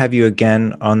 great to have you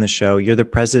again on the show. You're the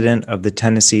president of the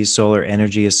Tennessee Solar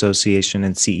Energy Association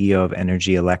and CEO of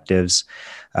Energy Electives.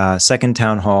 Second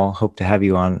town hall, hope to have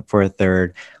you on for a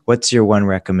third. What's your one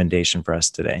recommendation for us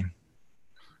today?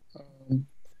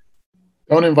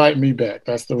 Don't invite me back.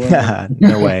 That's the one.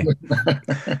 No way.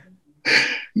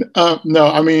 No,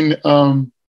 I mean,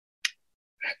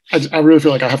 I really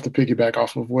feel like I have to piggyback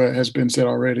off of what has been said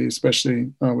already,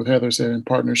 especially with Heather said in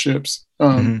partnerships.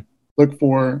 Look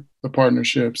for the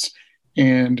partnerships,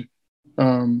 and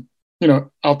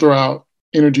I'll throw out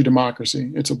Energy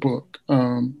Democracy. It's a book.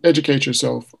 Educate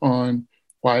yourself on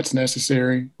why it's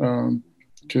necessary,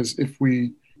 because if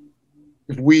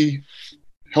we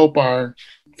help our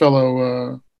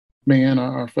fellow man,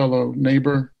 our fellow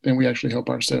neighbor, then we actually help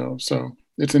ourselves. So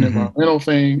it's an environmental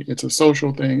thing, it's a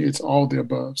social thing, it's all the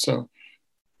above. So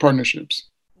partnerships.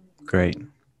 Great.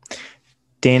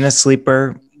 Dana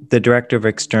Sleeper, the Director of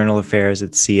External Affairs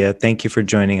at SEIA. Thank you for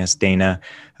joining us, Dana.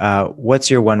 What's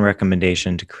your one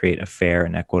recommendation to create a fair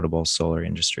and equitable solar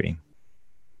industry?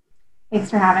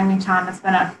 Thanks for having me, Tom. It's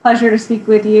been a pleasure to speak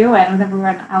with you and with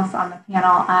everyone else on the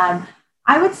panel.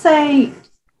 I would say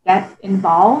get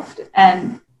involved,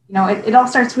 and it all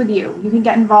starts with you. You can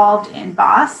get involved in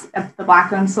BOSS, the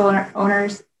Black-owned solar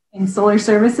owners in solar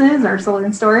services or solar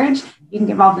and storage. You can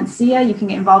get involved in SEIA. You can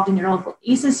get involved in your local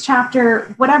ACES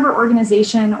chapter. Whatever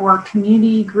organization or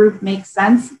community group makes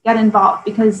sense, get involved,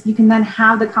 because you can then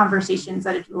have the conversations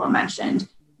that Ajulo mentioned.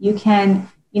 You can,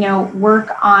 work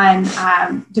on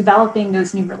developing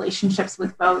those new relationships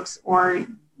with folks, or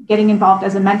getting involved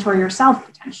as a mentor yourself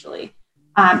potentially.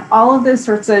 All of those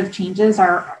sorts of changes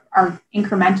are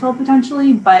incremental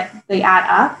potentially, but they add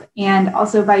up. And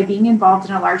also by being involved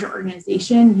in a larger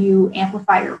organization, you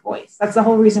amplify your voice. That's the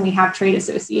whole reason we have trade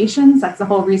associations. That's the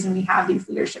whole reason we have these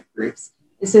leadership groups,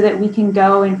 is so that we can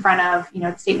go in front of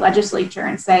the state legislature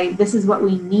and say, this is what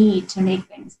we need to make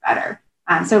things better.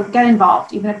 So get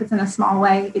involved, even if it's in a small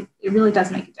way. It really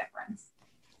does make a difference.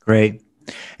 Great.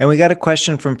 And we got a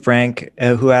question from Frank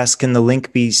who asked, can the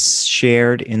link be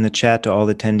shared in the chat to all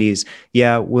the attendees?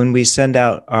 Yeah, when we send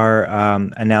out our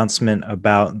announcement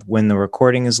about when the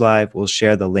recording is live, we'll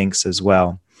share the links as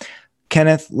well.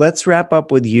 Kenneth, let's wrap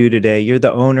up with you today. You're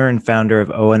the owner and founder of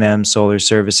O&M Solar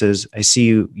Services. I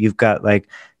see you've got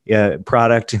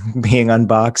product being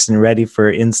unboxed and ready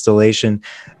for installation.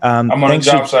 I'm on a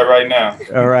job site right now.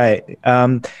 All right.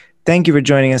 Thank you for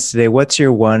joining us today. What's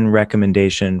your one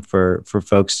recommendation for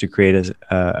folks to create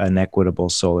an equitable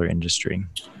solar industry?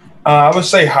 I would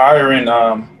say hiring.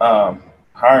 What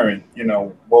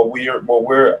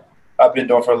I've been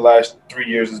doing for the last 3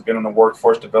 years has been on the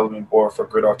workforce development board for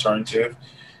Grid Alternative,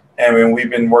 And we've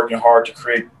been working hard to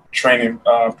create training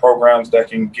programs that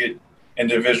can get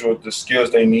individuals the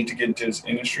skills they need to get into this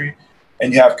industry.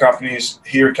 And you have companies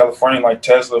here in California like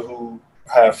Tesla who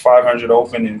have 500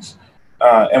 openings.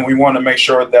 And we want to make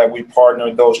sure that we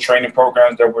partner those training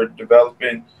programs that we're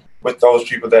developing with those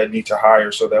people that need to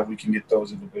hire so that we can get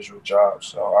those individual jobs.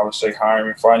 So I would say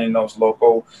hiring, finding those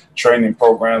local training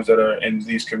programs that are in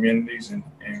these communities and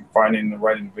finding the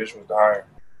right individuals to hire.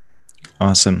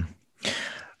 Awesome.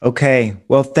 Okay.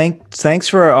 Well, thanks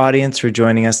for our audience for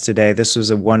joining us today. This was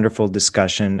a wonderful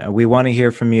discussion. We want to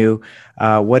hear from you.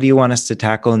 What do you want us to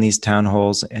tackle in these town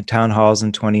halls in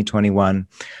 2021?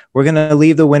 We're going to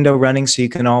leave the window running so you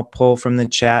can all pull from the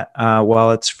chat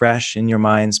while it's fresh in your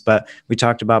minds. But we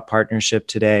talked about partnership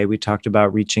today. We talked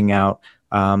about reaching out.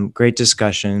 Great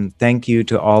discussion. Thank you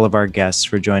to all of our guests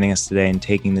for joining us today and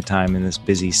taking the time in this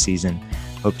busy season.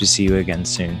 Hope to see you again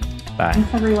soon. Bye.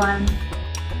 Thanks, everyone.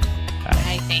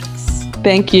 Bye. Thanks.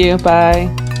 Thank you.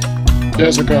 Bye.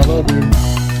 Jessica, I love you.